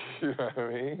 You know what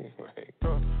I mean? Like,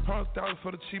 $100,000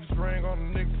 for the cheapest ring on a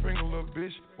nigga finger, little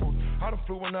bitch. I done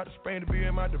flew one out to Spain to be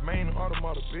in my domain, an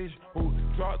automata, bitch. Ooh,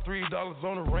 dropped $3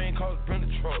 on the rain, cause been the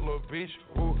truck, little bitch.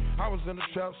 Ooh, I was in the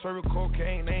trap, serving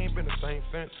cocaine, they ain't been the same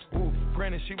since. Ooh,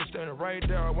 granted, she was standing right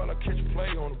there while I catch a play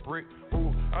on the brick.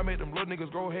 Ooh, I made them little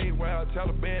niggas go haywire,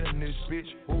 Taliban in this bitch.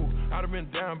 Ooh, I done been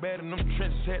down bad in them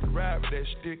trenches, had to ride with that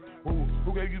stick. Ooh,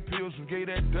 who gave you pills, who gave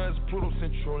that dust, Pluto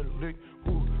sent you on the lick.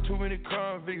 Ooh, too many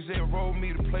convicts, they rolled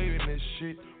me to play in this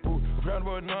shit. Ooh, proud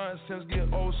about nonsense,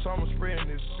 get old summer spreading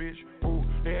this bitch. Ooh,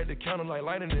 they had the counter like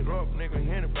lighting it up, nigga,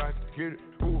 anybody can get it.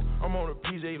 Ooh, I'm on a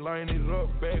PJ lighting it up,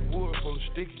 backwood full of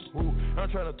sticky. Ooh, I'm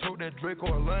trying to tote that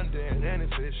Draco in London, and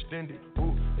it's extended.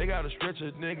 Ooh, they gotta stretch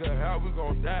a nigga, how we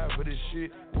gon' die for this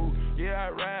shit? Ooh, yeah,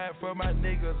 I ride for my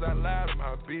niggas, I lie to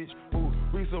my bitch. Ooh,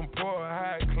 we some poor,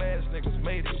 high class niggas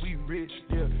made it, we rich.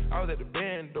 Yeah, I was at the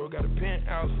band though, got a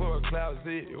penthouse for a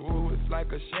closet. Ooh, it's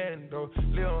like a shando,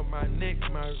 live on my neck,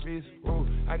 my wrist. Ooh,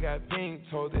 I got pink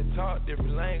toes that talk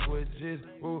different languages.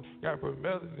 Ooh, got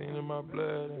promethazine in my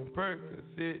blood and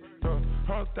Percocet.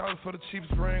 100,000 for the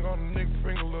cheapest ring on the nigga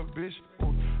finger, little bitch.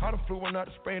 Ooh, I done flew one out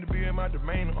to Spain to be in my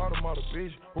domain, an automata,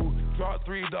 bitch. Ooh, dropped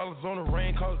 $3 on the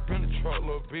rain, cause been the truck,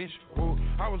 little bitch. Ooh,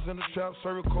 I was in the trap,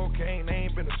 serving cocaine, they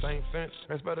ain't been the same since.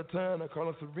 That's by the time I call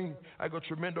her Savini. I go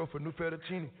tremendo for new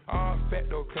fettuccine. All fat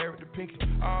though, carrot the pinky.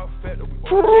 All fat though,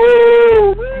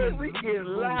 we get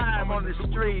live on the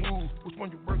street. Which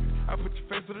one you working? I put your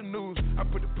face to the news. I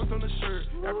put the puss on the shirt.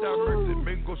 After I murdered it,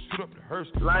 make go shoot up the hearse.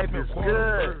 Life is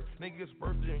good. Niggas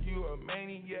birthday and you a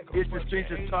maniac. It's the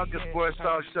Streets of Talking Sports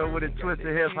Talk Show with a twist of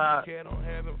hip hop.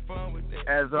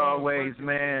 As always,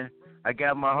 man, I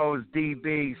got my host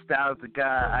DB, Styles the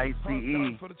Guy,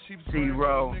 ICE,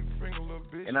 T-Row,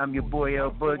 and I'm your boy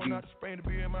El-Boogie.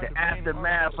 The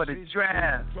aftermath of the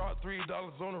draft.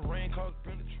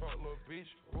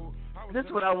 This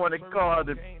is what I want to call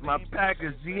my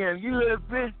Packers GM. You little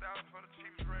bitch.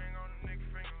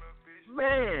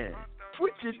 Man,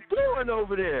 what you doing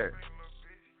over there?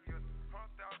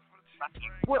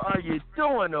 What are you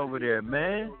doing over there,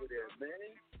 man?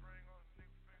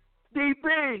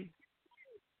 DB.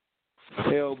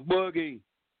 El-Boogie.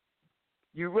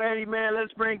 You ready, man?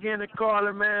 Let's bring in the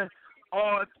caller, man.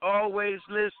 Always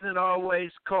listening,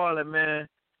 always calling, man.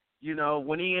 You know,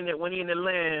 when he in the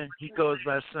land, he goes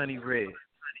by Sonny Red.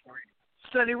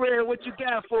 Sonny Red, what you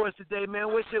got for us today,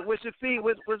 man? What's your feed?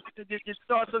 What's your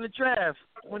thoughts on the draft?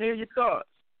 I want to hear your thoughts.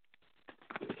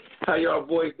 How y'all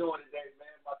boys doing today, man?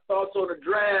 My thoughts on the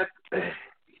draft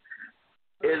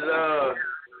is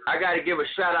I got to give a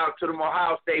shout out to the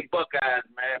Ohio State Buckeyes,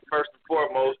 man. First and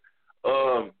foremost,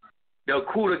 the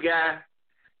Okudah guy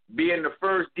being the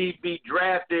first DB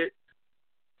drafted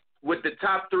with the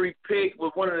top 3 pick,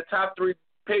 with one of the top 3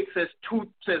 picks since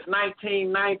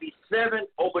 1997,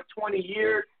 over 20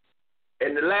 years.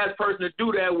 And the last person to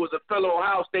do that was a fellow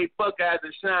Ohio State Buckeyes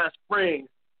in Shine Springs.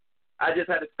 I just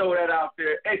had to throw that out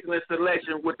there. Excellent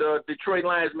selection with the Detroit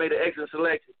Lions made an excellent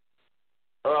selection.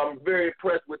 I'm very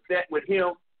impressed with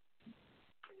him.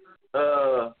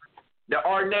 The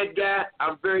Arnett guy,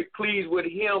 I'm very pleased with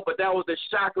him, but that was the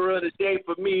shocker of the day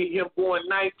for me, him going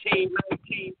 19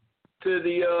 to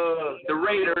the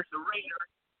Raiders.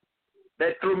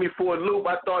 That threw me for a loop.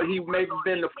 I thought he maybe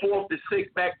been the 4th to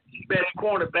 6th best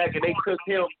cornerback, and they took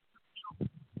him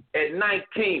at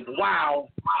 19th. Wow.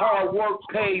 Hard work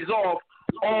pays off.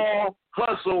 All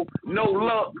hustle, no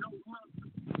luck.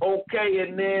 Okay,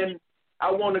 and then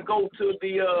I want to go to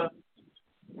the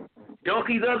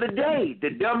donkeys of the day,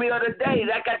 the dummy of the day.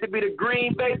 That got to be the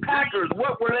Green Bay Packers.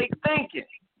 What were they thinking?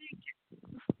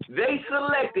 They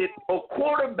selected a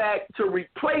quarterback to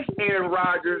replace Aaron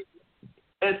Rodgers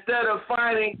instead of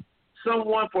finding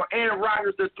someone for Aaron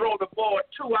Rodgers to throw the ball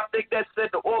to. I think that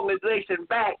set the organization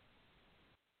back.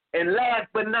 And last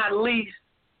but not least,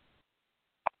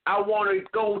 I want to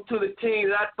go to the team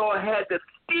that I thought had the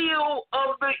steal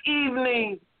of the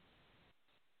evening.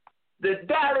 The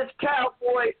Dallas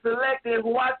Cowboys selected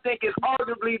who I think is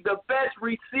arguably the best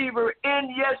receiver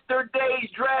in yesterday's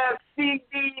draft,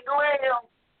 C.D. Lamb.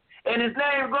 And his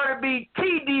name is going to be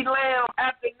T.D. Lamb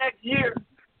after next year.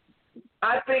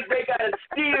 I think they got a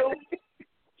steal.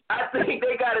 At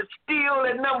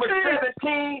number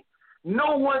 17.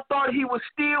 No one thought he would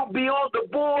still be on the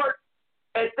board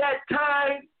at that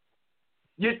time.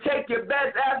 You take your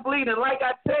best athlete, and like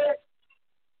I said,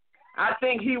 I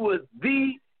think he was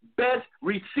the best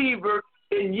receiver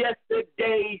in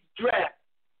yesterday's draft.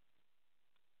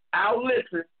 I'll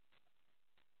listen.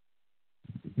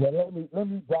 Yeah, let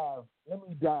me dive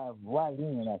right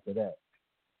in after that.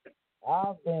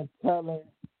 I've been telling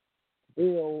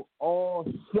Bill all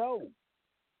show.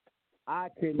 I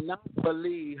cannot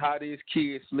believe how this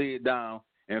kid slid down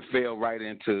and fell right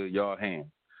into your hands.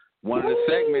 One of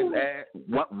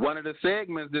the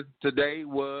segments today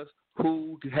was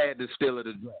who had the steal of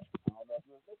the draft. I don't know if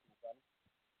you're listening,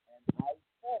 and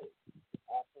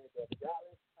I said the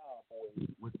Dallas Cowboys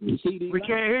with the CD. We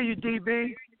can't hear you,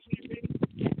 DB.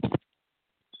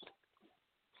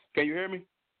 Can you hear me?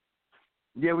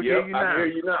 Yeah, we hear you now. I hear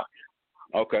you now.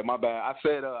 Okay, my bad. I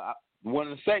said one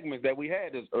of the segments that we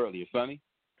had this earlier, Sonny,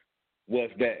 was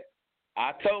that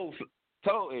I told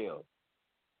El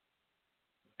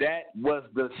that was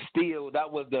the steal. That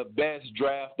was the best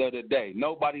draft of the day.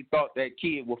 Nobody thought that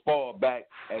kid would fall back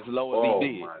as low as he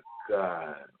did.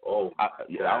 Oh my God!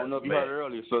 I don't know if you heard it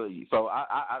earlier. So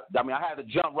I mean, I had to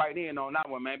jump right in on that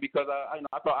one, man, because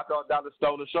I thought Dallas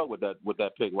stole the show with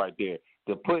that pick right there.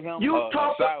 To put him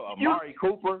aside Amari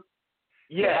Cooper.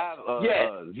 Yeah.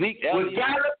 Zeke With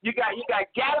Gallup, you got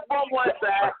Gallup on one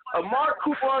side, Amari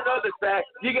Cooper on the other side.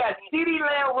 You got CeeDee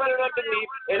Lamb running underneath,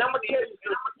 and I'm gonna tell you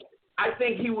something. I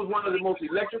think he was one of the most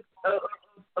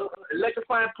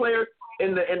electrifying players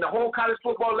in the whole college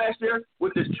football last year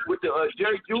with the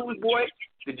Jerry Jeudy boy,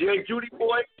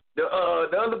 the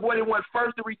other boy that went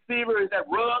first, the receiver is that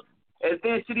Ruggs, and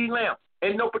then CeeDee Lamb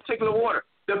in no particular order.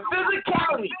 The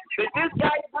physicality that this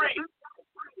guy brings,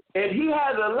 and he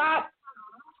has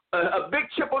a big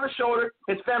chip on his shoulder.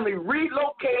 His family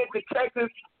relocated to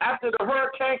Texas after the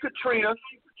Hurricane Katrina,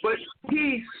 but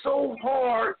he's so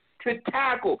hard to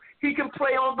tackle. He can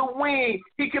play on the wing.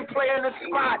 He can play in the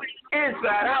spot,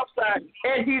 inside, outside,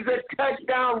 and he's a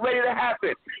touchdown ready to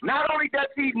happen. Not only does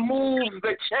he move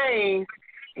the chain,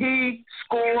 he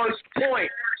scores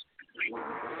points.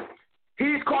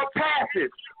 He's caught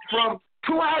passes from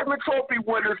two Heisman Trophy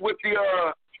winners with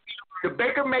the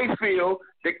Baker Mayfield,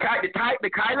 the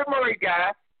Kyler Murray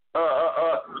guy,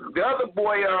 the other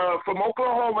boy from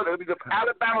Oklahoma, the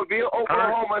Alabama via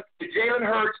Oklahoma, the Jalen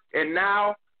Hurts, and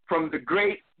now from the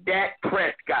great Dak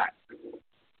Prescott.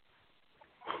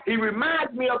 He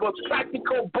reminds me of a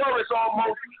Plaxico Burress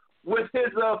almost with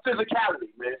his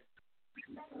physicality, man.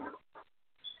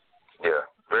 Yeah,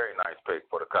 very nice pick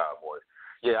for the Cowboys.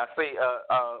 Yeah, I see.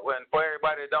 When for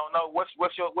everybody that don't know,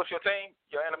 what's your team?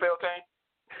 Your NFL team?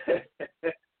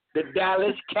 The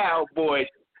Dallas Cowboys.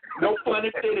 No pun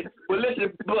intended. But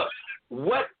listen, look,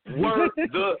 what were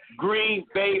the Green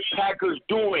Bay Packers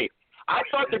doing? I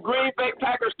thought the Green Bay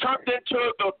Packers turned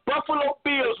into the Buffalo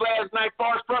Bills last night,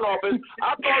 far as front office.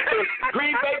 I thought the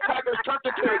Green Bay Packers turned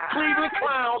into the Cleveland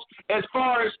Clowns as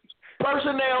far as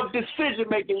personnel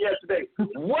decision-making yesterday.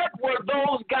 What were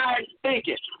those guys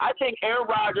thinking? I think Aaron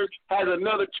Rodgers has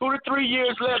another 2 to 3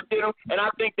 years left in him, and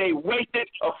I think they wasted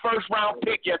a first-round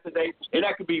pick yesterday, and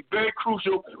that could be very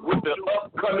crucial with the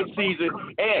upcoming season.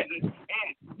 And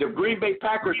the Green Bay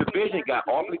Packers division got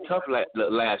awfully tough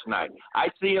last night. I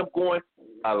see them going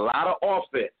a lot of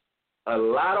offense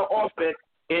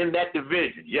in that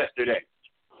division yesterday.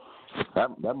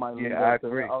 That might be. Yeah, I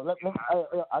agree. I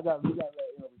got. We got to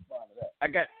let him respond to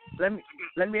that.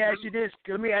 Let me ask you this.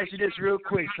 Let me ask you this real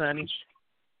quick, Sonny.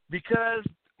 Because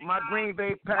my Green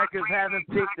Bay Packers haven't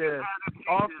picked an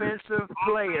offensive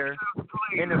player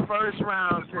in the first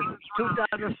round since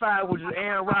 2005, which is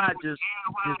Aaron Rodgers,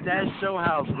 does that show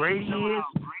how great he is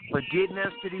for getting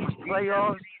us to these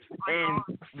playoffs and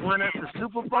win us the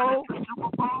Super Bowl?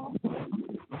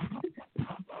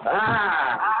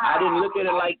 I didn't look at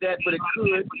it like that, but it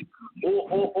could.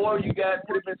 Or you guys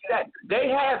could have been stacked. They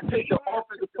have picked an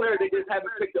offensive player. They just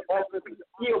haven't picked an offensive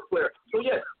skill player. So,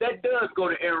 yes, that does go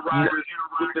to Aaron Rodgers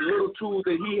with the little tools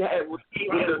that he had with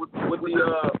the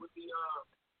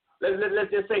let's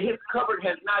just say his cupboard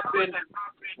has not been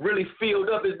really filled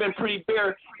up. It's been pretty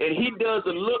bare, and he does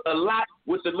a lot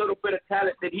with the little bit of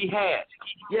talent that he has.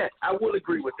 Yes, I will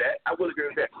agree with that.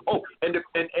 Oh, and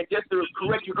just to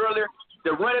correct you earlier,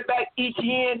 the running back,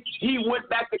 Etienne, he went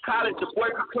back to college to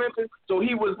Boykin Clemson, so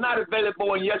he was not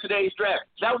available in yesterday's draft.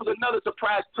 That was another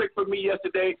surprise pick for me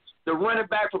yesterday. The running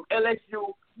back from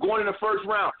LSU going in the first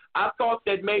round. I thought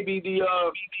that maybe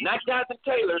not Jonathan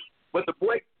Taylor, but the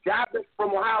boy Johnson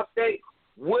from Ohio State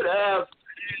would have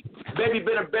maybe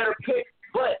been a better pick,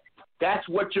 but that's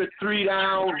what your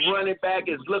 3-down running back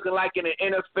is looking like in the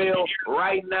NFL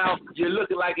right now. You're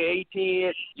looking like an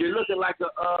ATN. You're looking like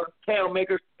a tail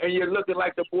maker, and you're looking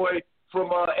like the boy from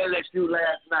LSU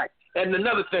last night. And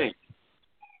another thing,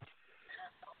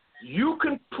 you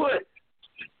can put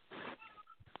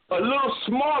a little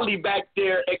Smalley back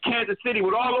there at Kansas City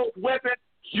with all those weapons.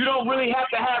 You don't really have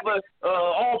to have a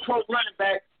all-pro running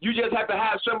back. You just have to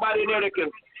have somebody in there that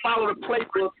can follow the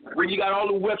playbook where you got all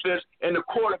the weapons and the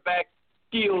quarterback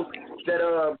skills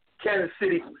that Kansas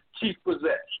City Chiefs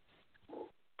possess.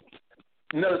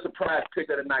 Another surprise pick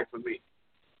of the night for me.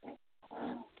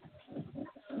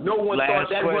 No one thought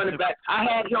that running back. I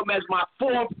had him as my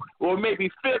fourth or maybe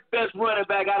fifth best running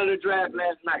back out of the draft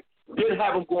last night. Didn't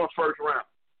have him going first round.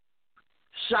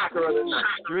 Shocker of the night.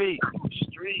 Street.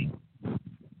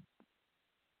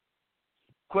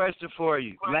 Question for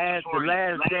you. The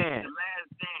last dance.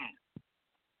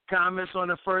 Comments on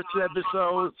the first two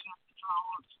episodes.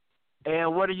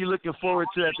 And what are you looking forward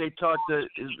to as they talk to?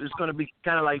 It's going to be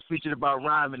kind of like featured about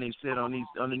rhyming. They said on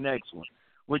the next one.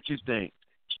 What you think?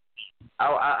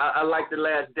 I like The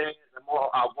Last Dance.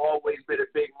 I've always been a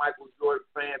big Michael Jordan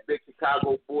fan, big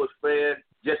Chicago Bulls fan,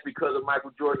 just because of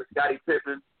Michael Jordan and Scottie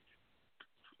Pippen.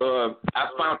 I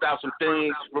found out some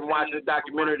things from watching the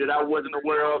documentary that I wasn't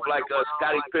aware of, like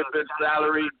Scottie Pippen's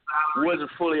salary.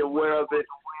 Wasn't fully aware of it.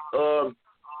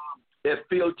 If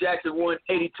Phil Jackson won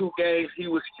 82 games, he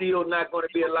was still not going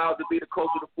to be allowed to be the coach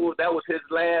of the Bulls. That was his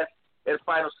last and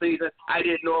final season. I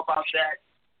didn't know about that.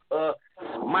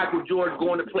 Michael Jordan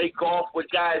going to play golf with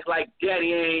guys like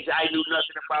Danny Ainge. I knew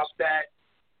nothing about that.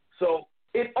 So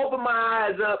it opened my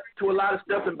eyes up to a lot of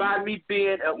stuff. And by me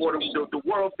being, or the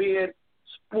world being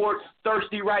sports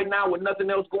thirsty right now with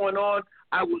nothing else going on,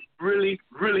 I was really,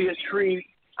 really intrigued.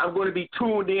 I'm going to be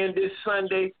tuned in this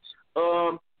Sunday.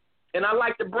 And I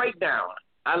like the breakdown.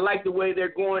 I like the way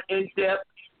they're going in depth.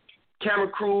 Camera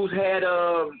crews had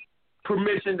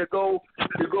permission to go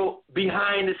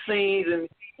behind the scenes,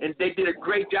 and they did a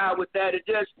great job with that. It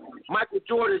just Michael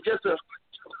Jordan is just a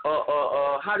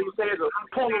how do you say it? A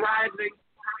polarizing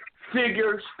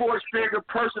figure, sports figure,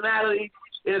 personality.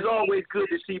 It is always good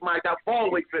to see Mike. I've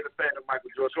always been a fan of Michael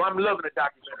Jordan, so I'm loving the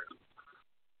documentary.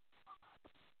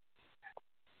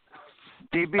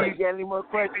 DB, you got any more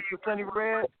questions for Sonny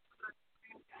Red?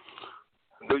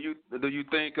 Do you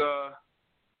think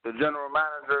the general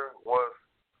manager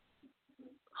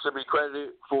should be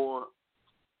credited for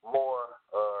more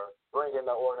bringing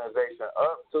the organization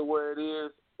up to where it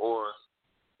is, or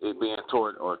it being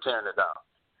torn or tearing it down?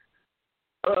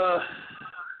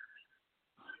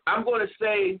 I'm going to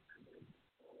say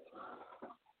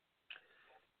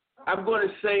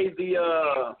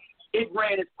it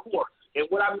ran its course, and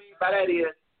what I mean by that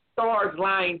is stars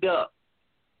lined up.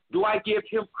 Do I give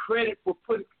him credit for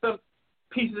putting some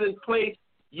pieces in place?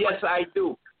 Yes, I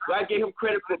do. Do I give him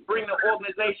credit for bringing the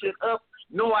organization up?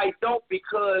 No, I don't,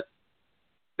 because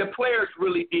the players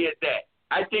really did that.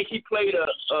 I think he played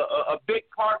a big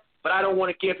part, but I don't want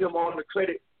to give him all the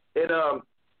credit. And,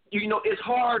 it's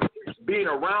hard being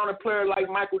around a player like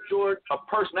Michael Jordan, a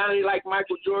personality like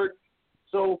Michael Jordan.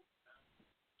 So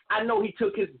I know he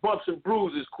took his bumps and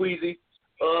bruises, Queasy.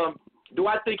 Do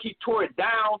I think he tore it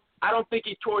down? I don't think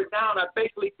he tore it down. I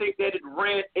basically think that it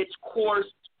ran its course,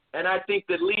 and I think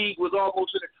the league was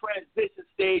almost in a transition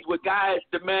stage with guys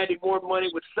demanding more money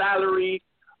with salary,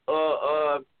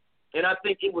 and I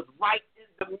think it was right in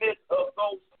the midst of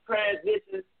those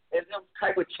transitions and them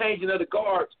type of changing of the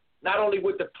guards, not only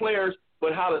with the players,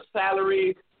 but how the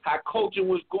salary, how coaching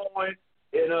was going,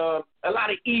 and a lot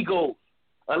of egos.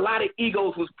 A lot of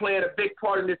egos was playing a big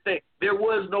part in this thing. There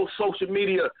was no social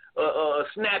media,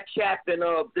 Snapchat, and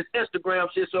this Instagram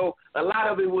shit, so a lot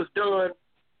of it was done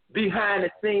behind the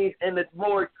scenes, and it's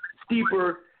more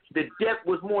deeper. The depth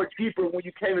was more deeper when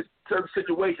you came to certain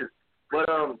situations. But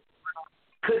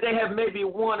could they have maybe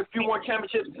won a few more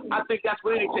championships? I think that's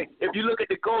what anything. If you look at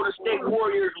the Golden State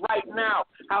Warriors right now,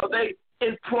 how they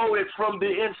imploded from the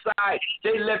inside.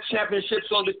 They left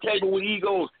championships on the table with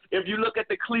egos. If you look at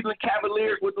the Cleveland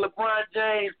Cavaliers with LeBron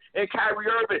James and Kyrie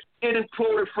Irving, it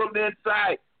imploded from the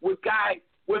inside with guys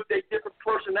with their different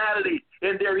personalities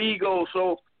and their egos.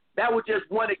 So that was just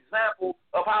one example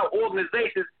of how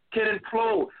organizations can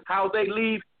implode, how they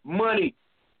leave money,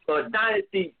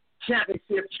 dynasty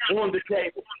championships on the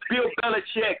table. Bill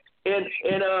Belichick and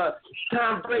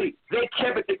Tom Brady, they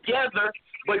kept it together.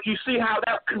 But you see how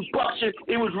that combustion,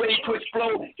 it was ready to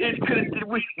explode. It could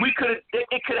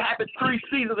have happened 3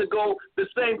 seasons ago. The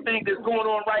same thing that's going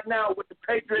on right now with the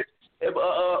Patriots,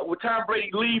 with Tom Brady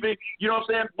leaving. You know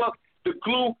what I'm saying? But the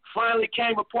glue finally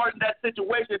came apart in that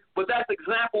situation. But that's an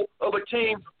example of a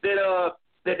team that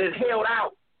held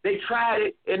out. They tried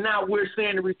it, and now we're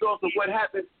seeing the results of what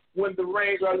happens when the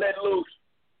reins are let loose.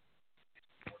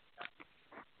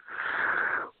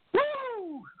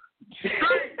 Woo!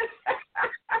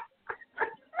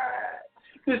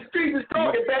 The streets is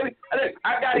talking, baby.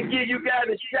 I got to give you guys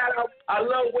a shout out. I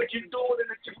love what you're doing in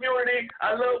the community.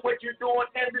 I love what you're doing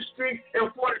in the street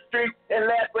and for the street. And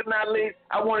last but not least,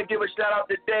 I want to give a shout out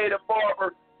to Dave, the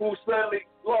barber, who suddenly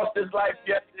lost his life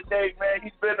yesterday, man.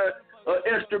 He's been an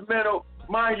instrumental,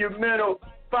 monumental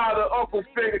father, uncle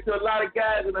figure to a lot of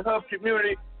guys in the Hub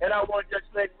community, and I want to just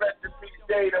say rest in peace,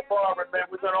 Dave the Barber, man.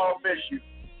 We're going to all miss you.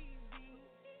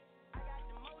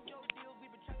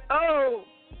 Oh,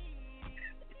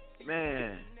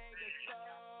 man.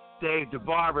 Dave the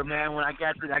Barber, man. When I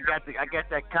got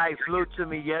that kite flew to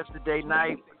me yesterday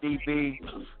night, DB.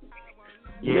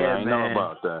 Yeah, I man. know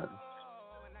about that.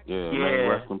 Yeah, man,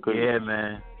 rest in peace. Yeah,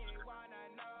 man.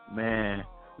 Man,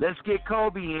 let's get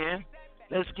Kobe in.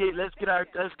 Let's get our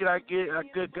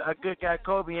good guy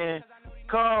Kobe in.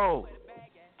 Cole,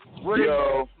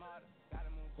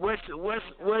 what's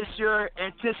your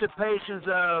anticipations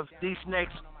of these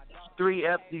next two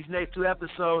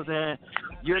episodes and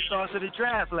your thoughts of the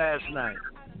draft last night?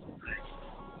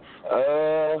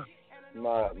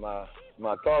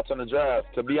 My thoughts on the draft.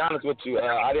 To be honest with you,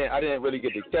 I didn't really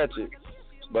get to catch it,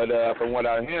 but from what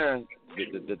I'm hearing,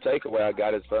 the takeaway I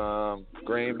got is from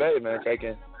Green Bay, man,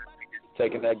 taking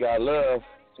that guy Love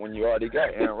when you already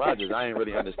got Aaron Rodgers. I ain't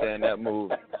really understand that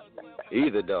move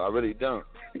either, though. I really don't.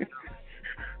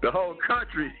 The whole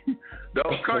country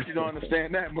don't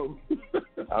understand that move.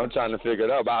 I'm trying to figure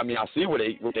it out. But I mean, I see what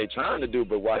they trying to do,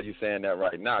 but why are you saying that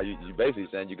right now? You basically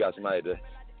saying you got somebody to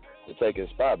take his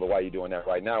spot, but why are you doing that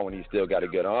right now when he still got a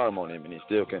good arm on him and he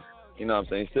still can, you know what I'm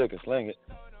saying, he still can sling it.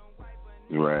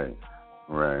 Right.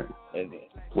 And,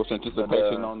 what's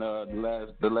anticipation on the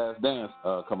last dance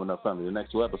coming up Sunday, the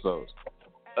next two episodes?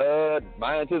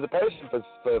 My anticipation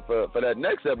for that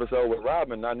next episode with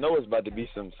Robin, I know it's about to be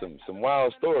some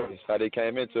wild stories. How they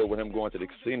came into it with him going to the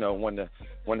casino, one to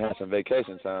have some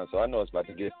vacation time. So I know it's about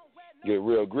to get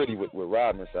real gritty with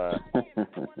Robin's side.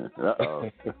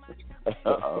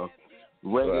 Uh-oh.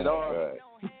 Rated R.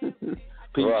 Right.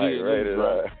 PG rated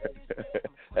R.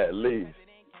 At least.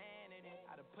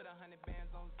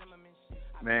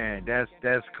 Man,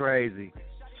 that's crazy.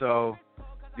 So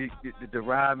the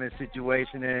Rodman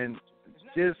situation, and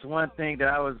just one thing that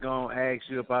I was gonna ask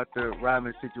you about the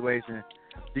Rodman situation.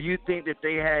 Do you think that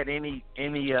they had any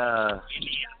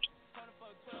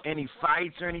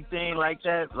fights or anything like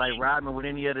that, like Rodman with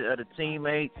any other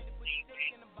teammates?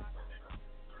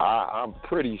 I'm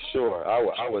pretty sure.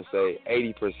 I would say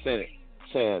 80%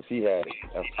 chance he had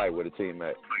a fight with a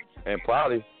teammate, and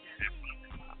probably.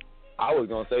 I was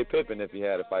going to say Pippen if he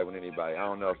had a fight with anybody. I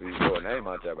don't know if he threw a name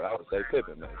out there, but I would say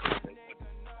Pippen, man.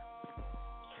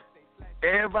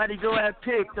 Everybody go at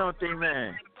Pick, don't they,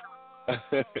 man?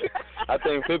 I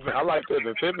think Pippen. I like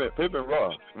Pippen. Pippen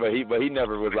raw, but he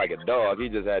never was like a dog. He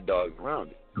just had dogs around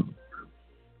him.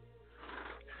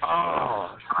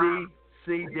 Oh,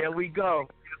 see, there we go.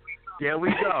 I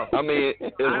mean,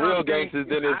 it's real gangsters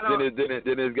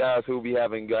than his guys who be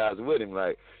having guys with him.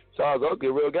 Like Charles Oakley,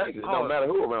 real gangsters. It don't matter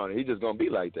who around him. He just gonna be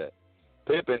like that.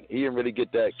 Pippen, he didn't really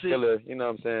get that killer. You know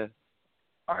what I'm saying?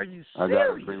 Are you serious? I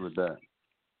gotta agree with that.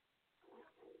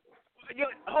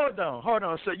 Hold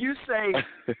on. So you say,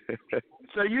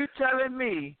 so you telling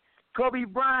me Kobe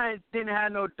Bryant didn't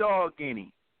have no dog in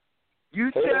him?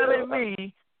 You telling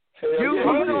me?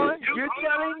 Hold on.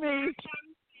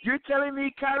 You're telling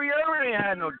me Kyrie Irving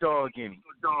had no dog in him.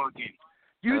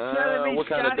 You telling me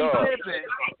Scottie Pippen,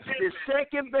 the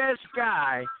second best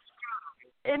guy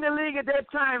in the league at that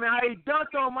time, and how he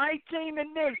dunked on my team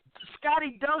and Knicks.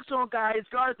 Scottie dunks on guys,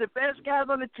 guards the best guys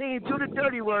on the team, do the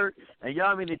dirty work, and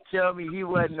y'all mean to tell me he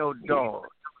wasn't no dog?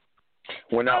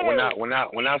 When I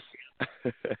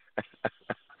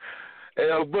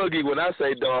El-Boogie, when I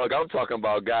say dog, I'm talking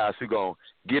about guys who gonna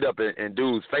get up in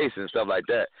dudes' face and stuff like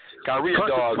that. Kyrie a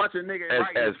dog punch a nigga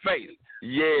as face.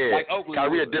 Yeah, like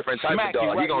Kyrie a different type of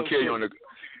dog. He gonna kill you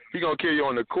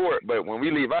on the court, but when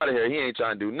we leave out of here, he ain't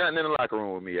trying to do nothing in the locker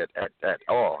room with me at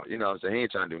all. You know what I'm saying? He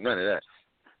ain't trying to do none of that.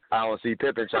 I don't see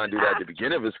Pippen trying to do that at the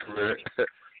beginning of his career,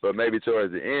 but maybe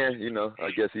towards the end, you know,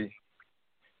 I guess it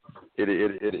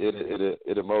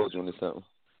emotes into something.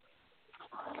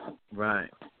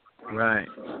 Right.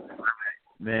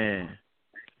 Man.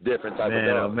 Different type of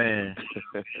dog. Oh, man.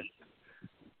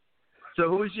 So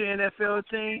who's your NFL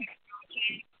team?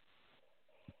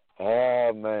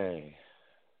 Oh, man.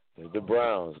 The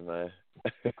Browns, man.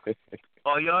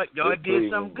 Oh, y'all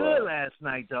did something good last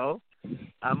night, though.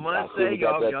 I must say,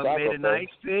 y'all made a nice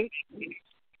pick.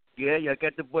 Yeah, y'all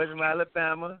got the boys from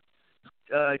Alabama.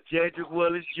 Jedrick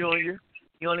Willis Jr.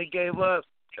 He only gave up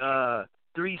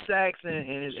 3 sacks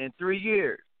in 3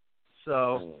 years.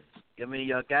 So, I mean,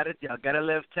 y'all got a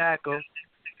left tackle.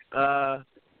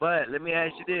 But let me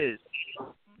ask you this.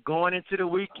 Going into the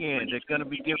weekend, it's going to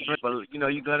be different. But, you know,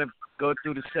 you're going to go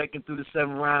through the second through the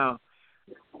 7th round.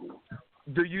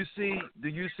 Do you see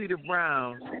the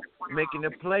Browns making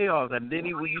the playoffs? And then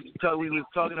we was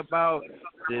talking about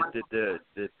the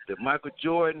Michael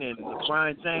Jordan and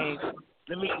LeBron James.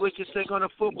 Let me switch your take on the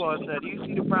football side. Do you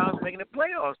see the Browns making the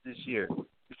playoffs this year?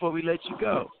 Before we let you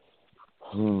go.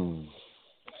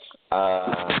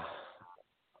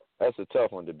 That's a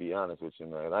tough one, to be honest with you,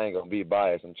 man. I ain't gonna be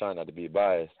biased. I'm trying not to be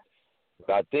biased.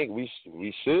 But I think we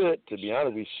should. To be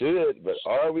honest, we should. But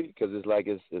are we? Because it's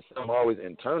something always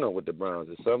internal with the Browns.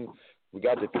 We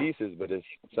got the pieces, but it's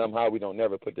somehow we don't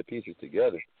never put the pieces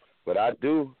together. But I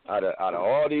do. Out of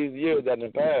all these years that in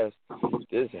the past,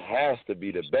 this has to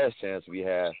be the best chance we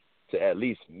have to at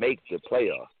least make the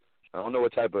playoffs. I don't know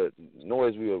what type of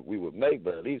noise we would make,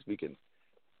 but at least we can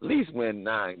win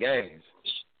 9 games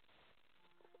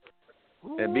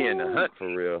and be in the hunt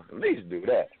for real. At least do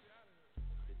that.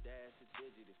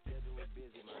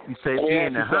 You say be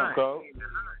in the hunt.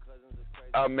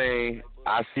 I mean,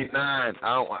 I see 9.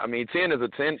 10 is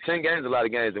 10 games is a lot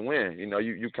of games to win. You know,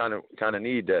 you kind of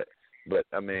need that. But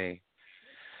I mean,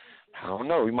 I don't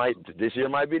know. This year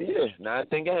might be the year. 9,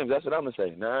 10 games. That's what I'm gonna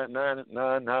say. 9,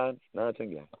 10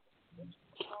 games.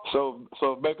 So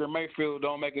if Baker Mayfield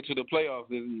don't make it to the playoffs,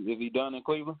 is he done in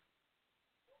Cleveland?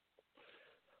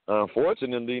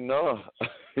 Unfortunately, no.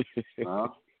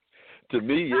 To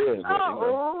me, yeah.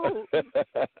 But,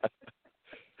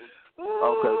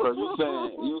 Okay, so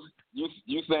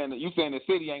you saying the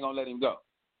city ain't gonna let him go,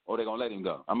 or they gonna let him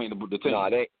go? I mean the team. No,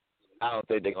 I don't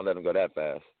think they're gonna let him go that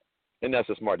fast. And that's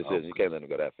a smart decision. Okay. You can't let him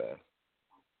go that fast.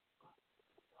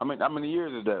 I mean, how many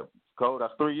years is that, Cole?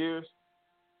 That's 3 years.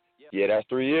 Yeah, that's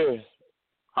 3 years.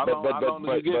 How long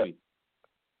did you give me?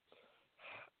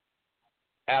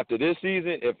 After this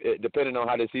season, if depending on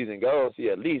how the season goes, he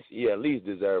at least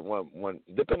deserve one.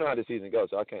 Depending on how the season goes,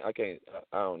 so I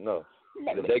don't know.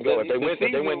 If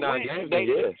they win 9 games, then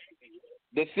yeah.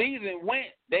 The season went.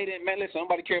 They didn't. Man, listen,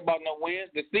 nobody care about no wins.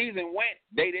 The season went.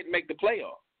 They didn't make the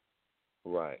playoffs.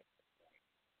 Right.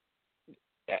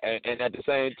 And at the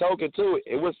same token too,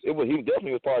 he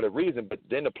definitely was part of the reason. But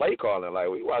then the play calling, like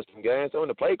we watched some games, so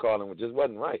the play calling just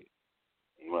wasn't right.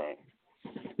 Right.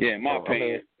 Yeah, in my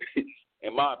opinion.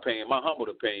 My humble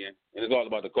opinion, and it's all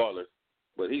about the callers.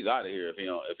 But he's out of here if he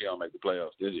don't make the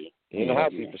playoffs this year. He in the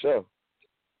hot seat for sure.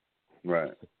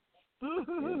 Right.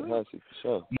 In the hot seat for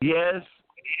sure.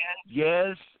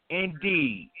 Yes,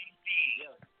 indeed.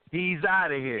 He's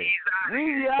out of here.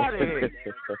 He's out of here.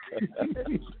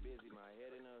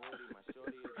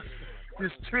 The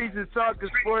Streets is Talking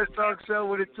Sports Talk Show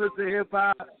with a twist of hip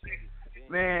hop.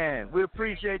 Man, we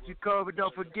appreciate you, Cole, but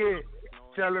don't forget,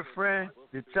 tell a friend,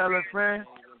 to tell a friend,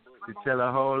 to tell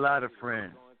a whole lot of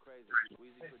friends.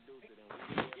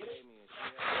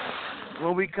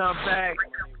 When we come back,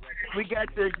 we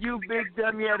got the You Big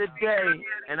Dummy of the Day,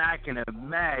 and I can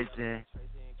imagine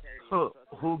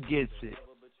who gets it.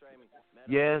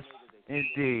 Yes,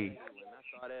 indeed.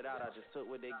 I just took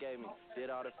what they gave me, did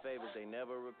all the favors, they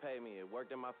never repay me. It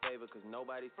worked in my favor, cause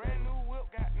nobody brand new whip,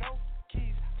 got no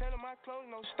keys. Tell them my clothes,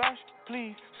 no starch,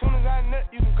 please. Soon as I nut,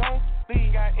 you can go leave.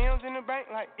 Got M's in the bank,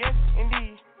 like yes,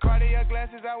 indeed. Cartier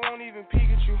glasses, I won't even peek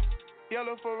at you.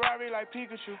 Yellow Ferrari like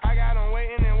Pikachu. I got him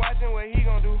waiting and watching what he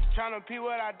gon' do. Tryna pee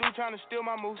what I do, tryna steal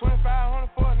my moves. $2,500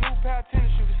 for a new pair of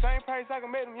tennis shoes. The same price I can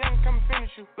make them young come and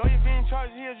finish you. Lawyer being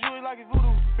charged, he a jewelry like it's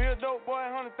voodoo. Real dope boy,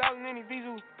 100,000 in his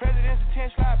Vizu. President's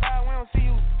attention, slide by, we don't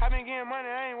see you. I been getting money,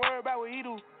 I ain't worried about what he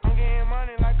do. I'm getting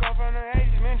money like off from the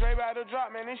ages. Man, Dre about to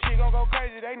drop, man, this shit gon' go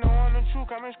crazy. They know I'm the truth,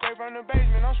 coming straight from the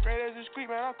basement. I'm straight as a street,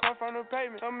 man, I come from the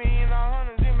pavement. $1 million,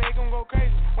 $100s, it make them go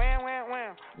crazy. Wham, wham,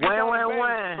 wham. Wham.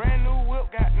 Brand new whip,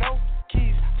 got no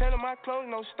keys. Tell them my clothes,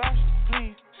 no starch,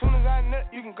 please. Soon as I nut,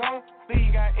 you can go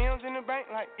leave. Got M's in the bank,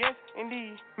 like yes,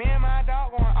 indeed. Me and my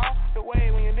dog going off the way.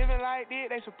 When you're living like this,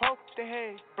 they supposed to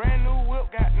hate. Brand new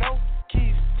whip, got no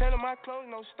keys. Tell them my clothes,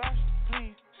 no starch,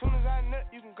 please. Soon as I nut,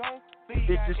 you can go leave.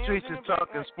 It's the Streets is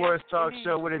Talking Sports Talk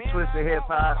Show with a twist of hip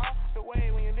hop.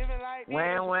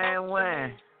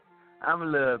 Wham. I'm a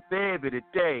little baby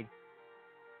today.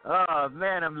 Oh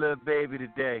man, I'm a little baby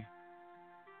today.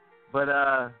 But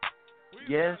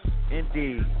yes,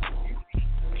 indeed.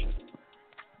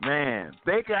 Man,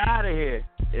 Baker out of here.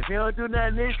 If he don't do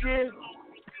nothing this year,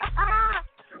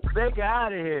 Baker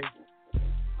out of here.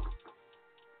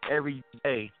 Every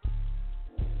day,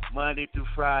 Monday through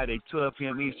Friday, 12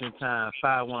 p.m. Eastern Time,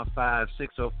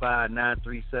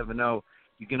 515-605-9370.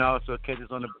 You can also catch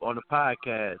us on the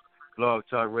podcast,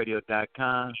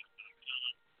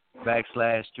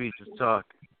 blogtalkradio.com/Streets is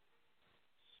Talking.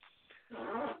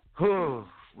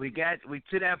 We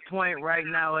to that point right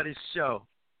now of the show.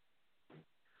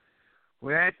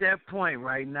 We're at that point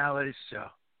right now of the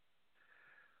show.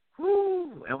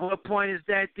 Woo. And what point is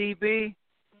that, DB?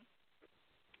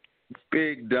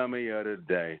 Big dummy of the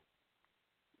day.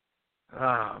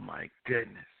 Oh, my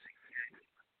goodness.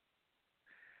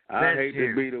 I hate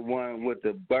to be the one with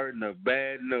the burden of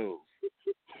bad news.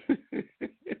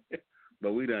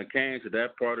 But we done came to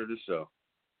that part of the show.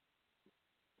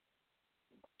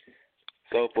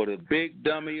 So for the big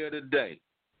dummy of the day,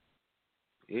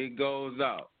 it goes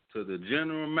out to the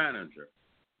general manager,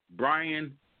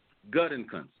 Brian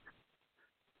Gutekunst,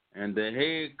 and the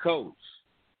head coach,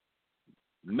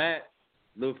 Matt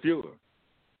LaFleur.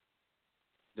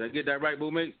 Did I get that right,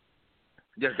 Boo Mate?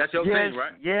 Yes, that's your team,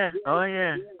 right? Yeah. Oh,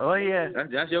 yeah. Oh, yeah.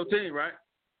 That's your team, right?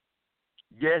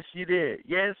 Yes, you did.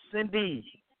 Yes, indeed.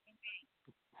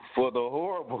 For the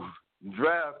horrible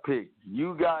draft pick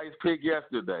you guys picked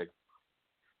yesterday,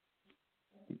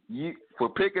 for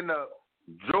picking up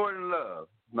Jordan Love.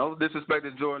 No disrespect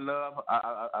to Jordan Love.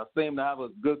 I seem to have a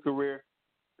good career.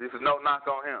 This is no knock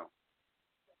on him.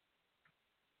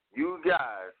 You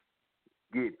guys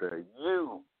get the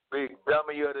big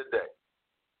dummy of the day.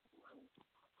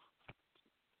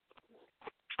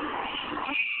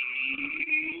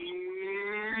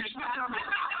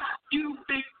 You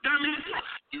big dummy.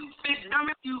 You big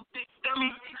dummy. You big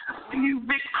dummy. You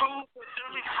big cold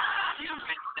dummy. You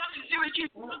big dummy. See what you.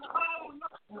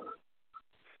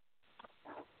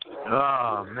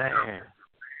 Oh, man.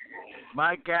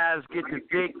 My guys get the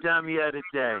big dummy of the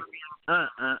day.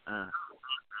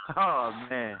 Oh,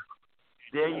 man.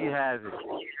 There you have it.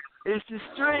 It's the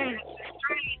street.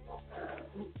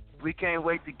 We can't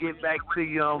wait to get back to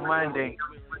you on Monday.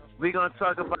 We're going to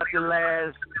talk about The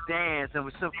Last Dance and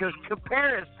with some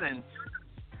comparisons.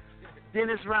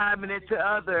 Dennis Rodman and to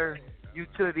other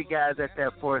utility guys at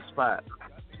that fourth spot.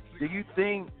 Do you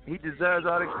think he deserves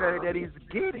all the credit that he's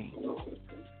getting?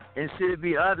 And should it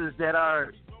be others that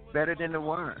are better than the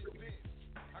one?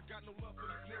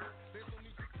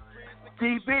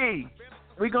 DB,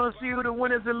 we're going to see who the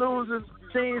winners and losers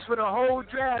teams for the whole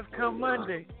draft come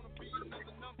Monday.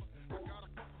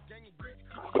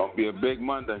 It's going to be a big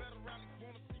Monday.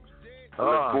 I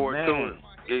look forward to it.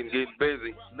 Getting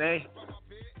busy.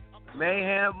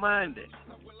 Mayhem Monday.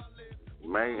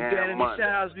 Mayhem you got any Monday.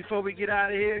 shout-outs before we get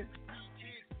out of here?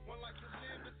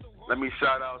 Let me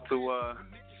shout out to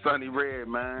Sonny Red,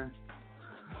 man.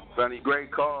 Sonny,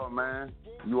 great call, man.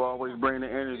 You always bring the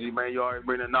energy, man. You always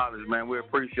bring the knowledge, man. We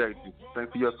appreciate you.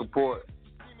 Thanks for your support.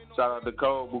 Shout out to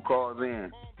Cole who calls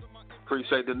in.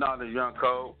 Appreciate the knowledge, young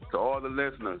Cole. To all the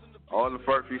listeners, all the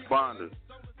first responders.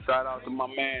 Shout out to my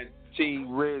man T.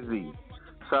 Rizzy.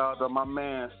 Shout out to my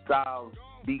man Styles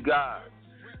D. God.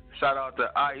 Shout out to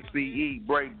ICE,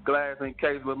 break glass in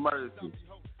case of emergency.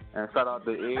 And shout out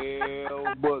to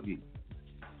El-Boogie.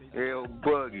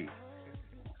 El-Boogie.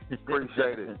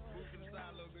 Appreciate it.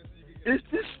 It's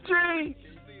the street.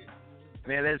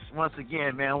 Man, let's once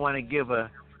again, man, I want to give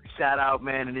a shout out,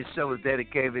 man, and this show is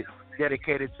dedicated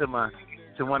to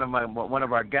one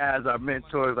of our guys, our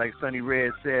mentors, like Sonny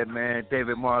Red said, man,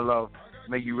 David Marlowe.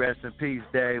 May you rest in peace,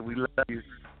 Dave. We love you.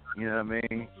 You know what I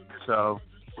mean? So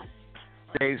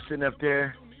Dave's sitting up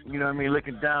there, you know what I mean,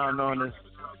 looking down on us,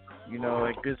 you know,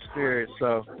 in good spirit.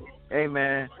 So, hey,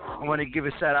 man, I want to give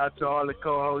a shout out to all the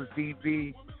co-hosts,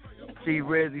 DB, T.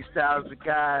 Rizzy, Styles the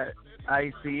Guy,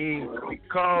 ICE,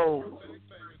 Cole.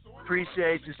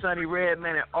 Appreciate you, Sonny Red,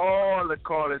 man, and all the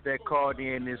callers that called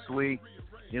in this week.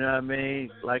 You know what I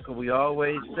mean? Like we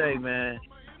always say, man,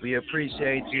 we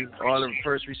appreciate you, all the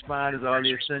first responders, all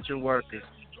the essential workers.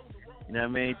 You know what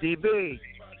I mean? DB,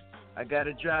 I got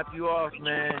to drop you off,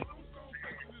 man.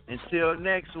 Until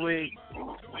next week,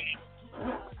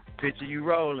 picture you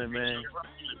rolling, man.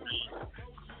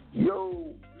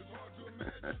 Yo.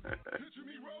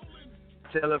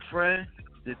 Tell a friend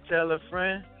to tell a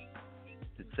friend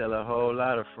to tell a whole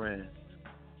lot of friends.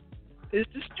 It's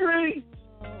the street.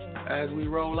 As we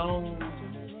roll on.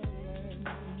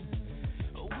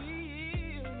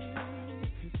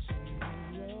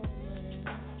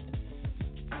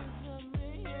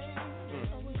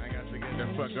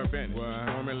 Fuck up and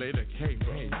formulate a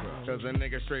caper. Cause a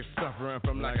nigga straight suffering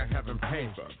from like I haven't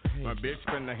paper. My bitch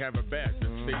finna have a bad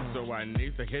seat, so I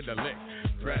need to hit a lick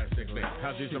drastically.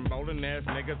 I see some bowling ass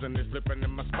niggas and they slipping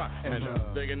in my spot. And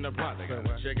big in the pot, they got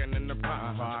a chicken in the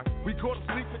pot. We caught him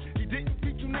sleeping, he didn't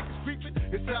keep you niggas creeping.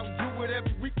 It's how we do it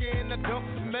every weekend, I dump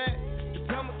the mad. The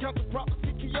time I count the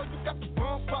property, yo, you got the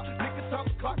wrong spot. Niggas time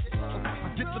to clock it.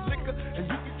 I get the liquor and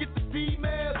you can get the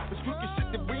female. The crooked shit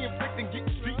that we inflict and get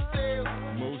street sales.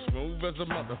 Smooth as a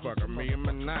motherfucker, me and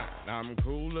my nine. I'm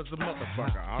cool as a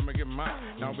motherfucker, I'ma get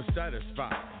mine. Now we're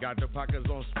satisfied. Got the pockets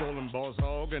on swollen balls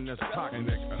hog and this pocket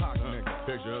nigga.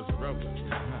 Picture us a rebel.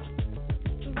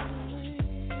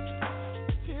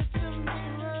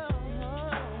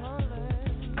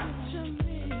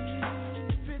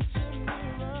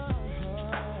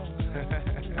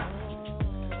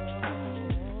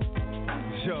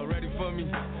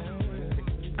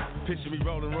 Picture me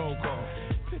rolling roll call.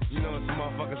 You know, some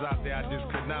motherfuckers out there I just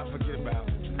could not forget about.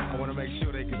 I want to make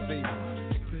sure they can see me.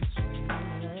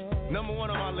 Number one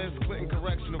on my list, Clinton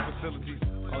Correctional Facilities.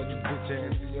 All you bitch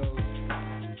ass CEOs.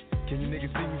 Can you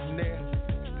niggas see me from there?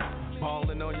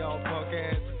 Balling on y'all punk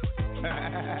ass.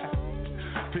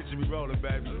 Picture me rolling,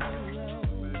 baby.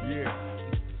 Yeah.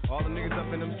 All the niggas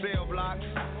up in them cell blocks.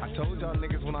 I told y'all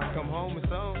niggas when I come home or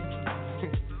something.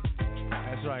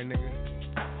 That's right, nigga.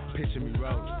 Picture me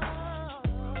rolling.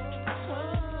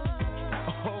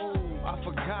 Oh, I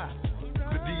forgot.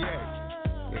 The DA.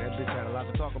 Yeah, that bitch had a lot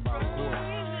to talk about, of course.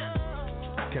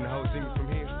 Can the hoe see me from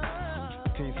here?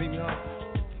 Can you see me, huh?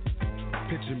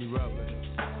 Picture me rolling.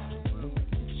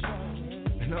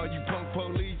 And all you punk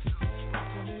police,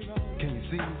 can you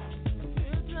see me?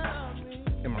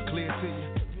 Am I clear to you?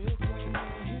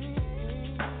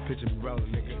 Picture me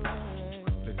rolling, nigga.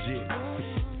 Legit.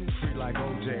 Free like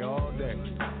OJ all day.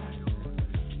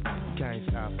 Can't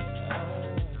stop it.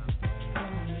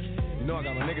 You know I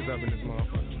got my niggas up in this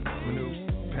motherfucker. Manu,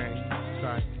 Pain,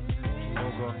 Sight,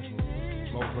 Mogo,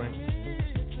 Mobrain.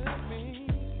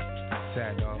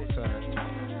 Sad dog, sad.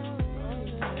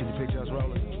 Can you picture us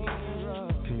rolling?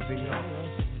 Can you see me on?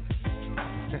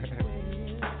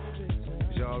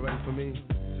 Is y'all ready for me?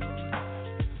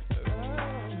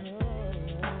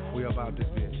 We about this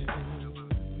bitch.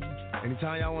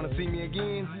 Anytime y'all want to see me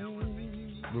again,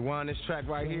 rewind this track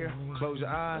right here, close your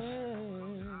eyes,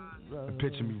 and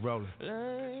picture me rolling.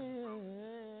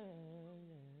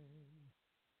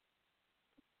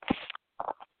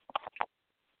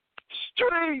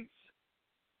 Streets.